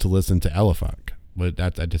still love to listen to Elefunk. But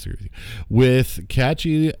I disagree with you. With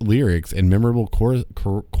catchy lyrics and memorable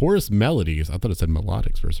chorus melodies. I thought it said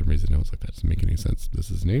melodics for some reason. I was like, that doesn't make any sense. This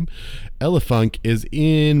is his name. Elefunk is,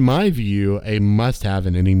 in my view, a must-have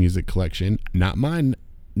in any music collection. Not mine.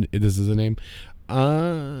 This is a name.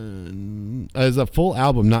 As a full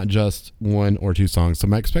album, not just 1 or 2 songs. So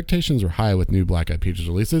my expectations were high with new Black Eyed Peas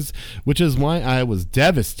releases, which is why I was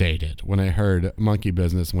devastated when I heard Monkey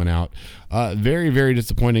Business went out. Very, very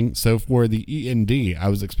disappointing. So for the END, I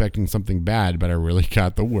was expecting something bad, but I really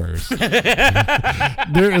got the worst.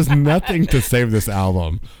 There is nothing to save this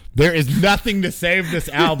album. There is nothing to save this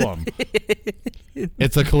album.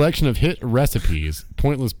 It's a collection of hit recipes,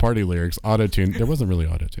 pointless party lyrics, auto-tune. There wasn't really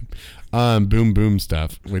auto-tune. Boom boom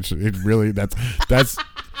stuff, which it really that's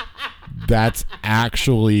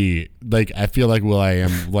actually like I feel like I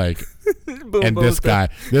am like Boom, and boom this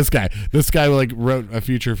stuff. guy like wrote a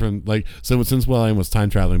feature from like, so since Will.i.am was time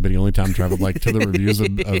traveling, but he only time traveled like to the reviews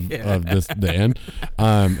of this the end,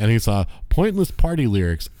 and he saw pointless party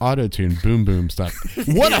lyrics, auto tune, boom boom stuff.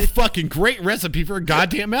 What a fucking great recipe for a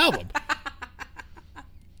goddamn album,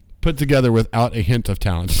 put together without a hint of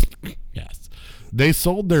talent. Yes, they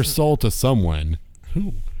sold their soul to someone.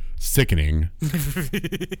 Who? Sickening.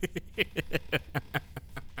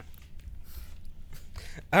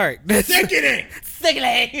 All right. Sickening.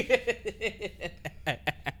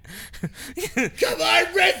 Come on,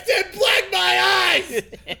 wrist and black my eyes.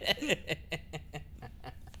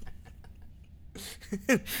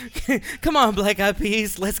 Come on, Black Eyed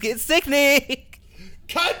Peas. Let's get sickening.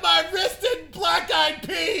 Cut my wrist and black eyed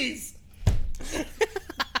peas.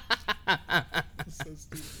 So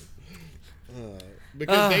stupid.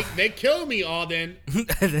 Because they kill me, Alden.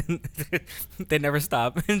 They never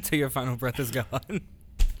stop until your final breath is gone.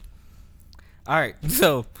 All right.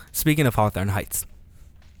 So, speaking of Hawthorne Heights,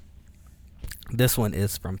 this one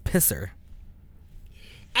is from Pisser.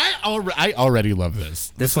 I already love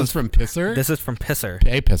this. This one's from Pisser? This is from Pisser.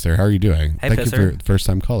 Hey, Pisser. How are you doing? Hey, Thank Pisser. you for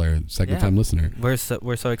first-time caller, second-time listener. We're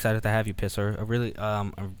so excited to have you, Pisser.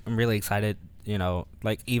 I'm really excited. You know,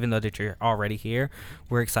 like, even though that you're already here,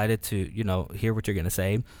 we're excited to, you know, hear what you're going to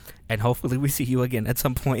say. And hopefully we see you again at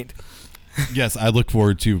some point. Yes, I look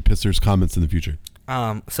forward to Pisser's comments in the future.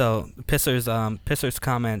 So Pisser's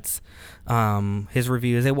comments, his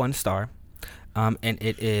review is a 1-star. And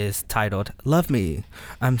it is titled, "Love Me.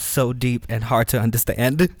 I'm so deep and hard to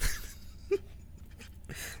understand."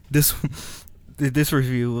 This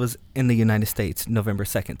review was in the United States, November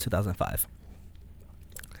 2nd, 2005.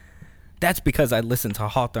 That's because I listen to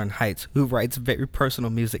Hawthorne Heights, who writes very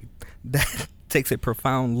personal music that takes a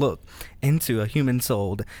profound look into a human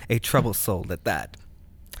soul, a troubled soul at that.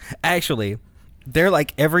 Actually, they're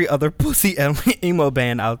like every other pussy emo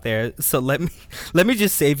band out there, so let me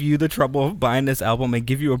just save you the trouble of buying this album and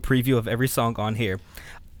give you a preview of every song on here.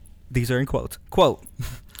 These are in quotes. Quote,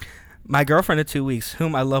 "My girlfriend of 2 weeks,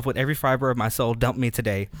 whom I love with every fiber of my soul, dumped me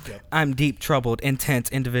today. Yep. I'm deep, troubled, intense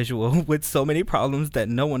individual with so many problems that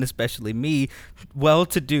no one, especially me,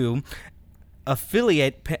 well-to-do,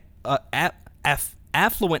 affluent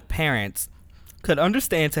parents could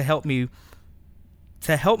understand to help me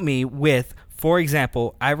with. For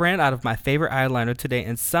example, I ran out of my favorite eyeliner today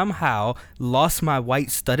and somehow lost my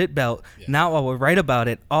white studded belt. Yeah. Now I will write about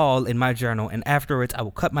it all in my journal, and afterwards I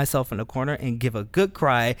will cut myself in a corner and give a good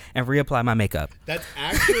cry and reapply my makeup." That's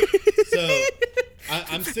actually so.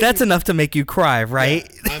 I'm sitting, that's enough to make you cry, right?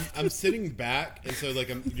 Yeah, I'm sitting back, and so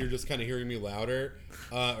like you're just kind of hearing me louder,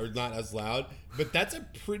 or not as loud, but that's a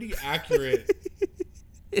pretty accurate.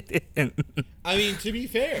 I mean, to be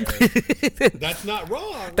fair, that's not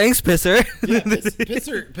wrong. Thanks, Pisser. Yeah,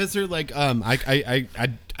 Pisser. Like, I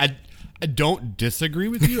don't disagree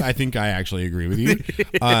with you. I think I actually agree with you.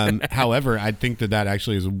 However, I think that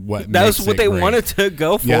actually is what that makes was what it they great. wanted to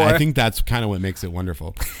go for. Yeah, I think that's kind of what makes it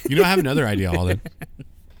wonderful. You know, I have another idea, Alden.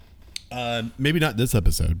 Maybe not this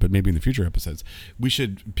episode, but maybe in the future episodes, we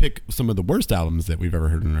should pick some of the worst albums that we've ever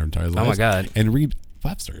heard in our entire lives. Oh my god! And read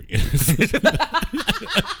 5-star reviews.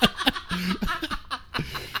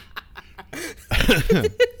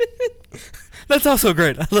 That's also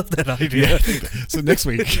great. I love that idea. Yeah. So next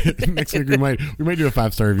week we might do a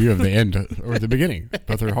 5-star review of the end or the beginning.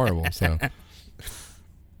 Both are horrible. So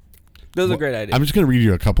those are great ideas. I'm just gonna read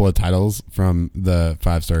you a couple of titles from the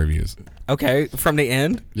 5-star reviews. Okay, from the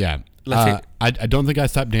end. Yeah. I don't think I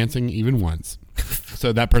stopped dancing even once.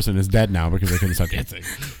 So that person is dead now because I couldn't stop dancing.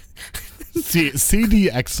 CD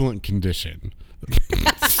excellent condition.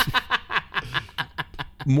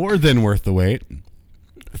 More than worth the wait.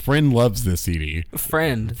 Friend loves this CD.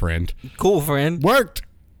 Friend. Cool friend. Worked.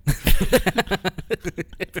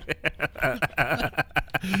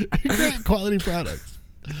 Great quality products.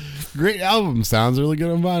 Great album. Sounds really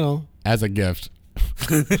good on vinyl. As a gift.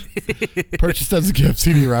 Purchased as a gift.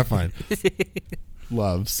 CD Roughline.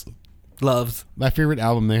 Loves. My favorite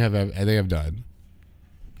album they have done.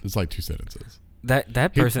 It's like 2 sentences.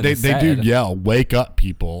 That person they is sad. do yell "Wake up,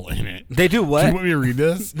 people" in it. They do what? Do you want me to read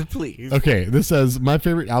this? Please. Okay, this says, "My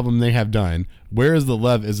favorite album they have done. Where is the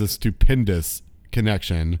Love is a stupendous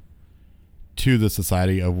connection to the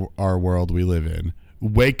society of our world we live in.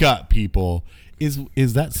 Wake up, people." Is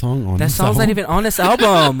that song on this song's album? not even on this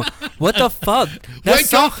album. What the fuck?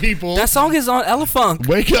 Wake up, people. That song is on Elefunk.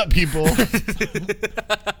 Wake up, people.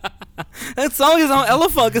 That song is on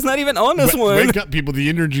Elefunk. It's not even on this one. Wake up, people. The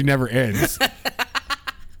energy never ends.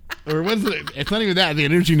 Or what's it? It's not even that. The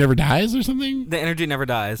energy never dies or something? The energy never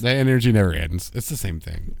dies. The energy never ends. It's the same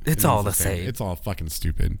thing. It's all the same. It's all fucking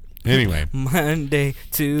stupid. Anyway. Manor,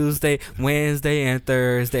 Tuesday, Wednesday, and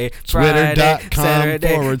Thursday. Friday,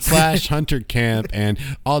 Twitter.com/Hunter Camp and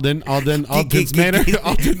Alden's Manor.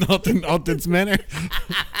 Alden's Manor.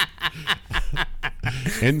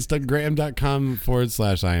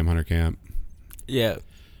 Instagram.com/I am Hunter Camp. Yeah.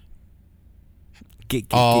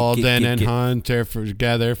 Alden and Hunter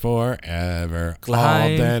together forever.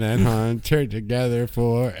 Alden and Hunter together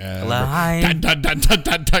forever.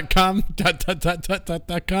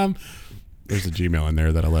 .com. There's a Gmail in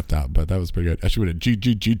there that I left out, but that was pretty good. I should have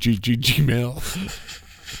Gmail.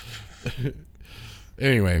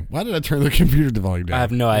 Anyway, why did I turn the computer volume down? I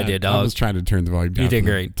have no idea, dog. I was trying to turn the volume down. You did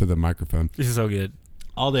great. To the microphone. This is so good.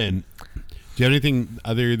 Alden, do you have anything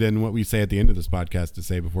other than what we say at the end of this podcast to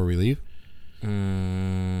say before we leave? I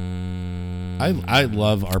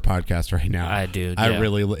love our podcast right now. I do. I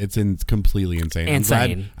really. It's completely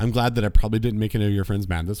insane. I'm glad that I probably didn't make any of your friends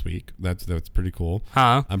mad this week. That's pretty cool.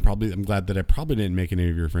 Huh? I'm glad that I probably didn't make any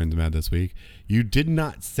of your friends mad this week. You did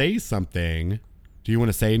not say something. Do you want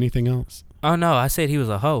to say anything else? Oh no, I said he was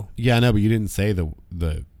a hoe. Yeah, I know, but you didn't say the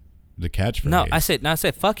catchphrase. No, I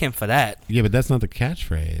said fuck him for that. Yeah, but that's not the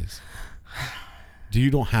catchphrase. You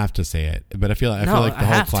don't have to say it, but I feel like the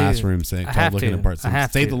whole classroom saying, looking apart.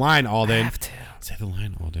 Say the line, Alden. I have to. Say the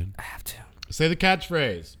line, Alden. I have to. Say the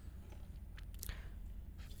catchphrase.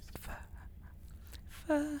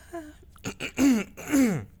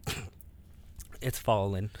 It's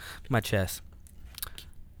falling. My chest.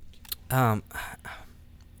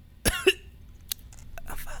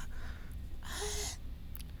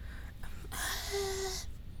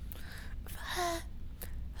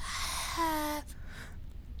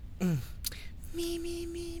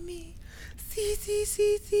 Me. See.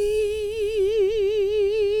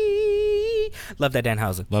 Love that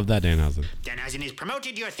Danhausen. Danhausen has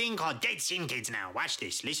promoted your thing called Dead Sin Kids now. Watch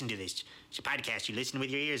this. Listen to this. It's a podcast. You listen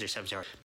with your ears or some sort.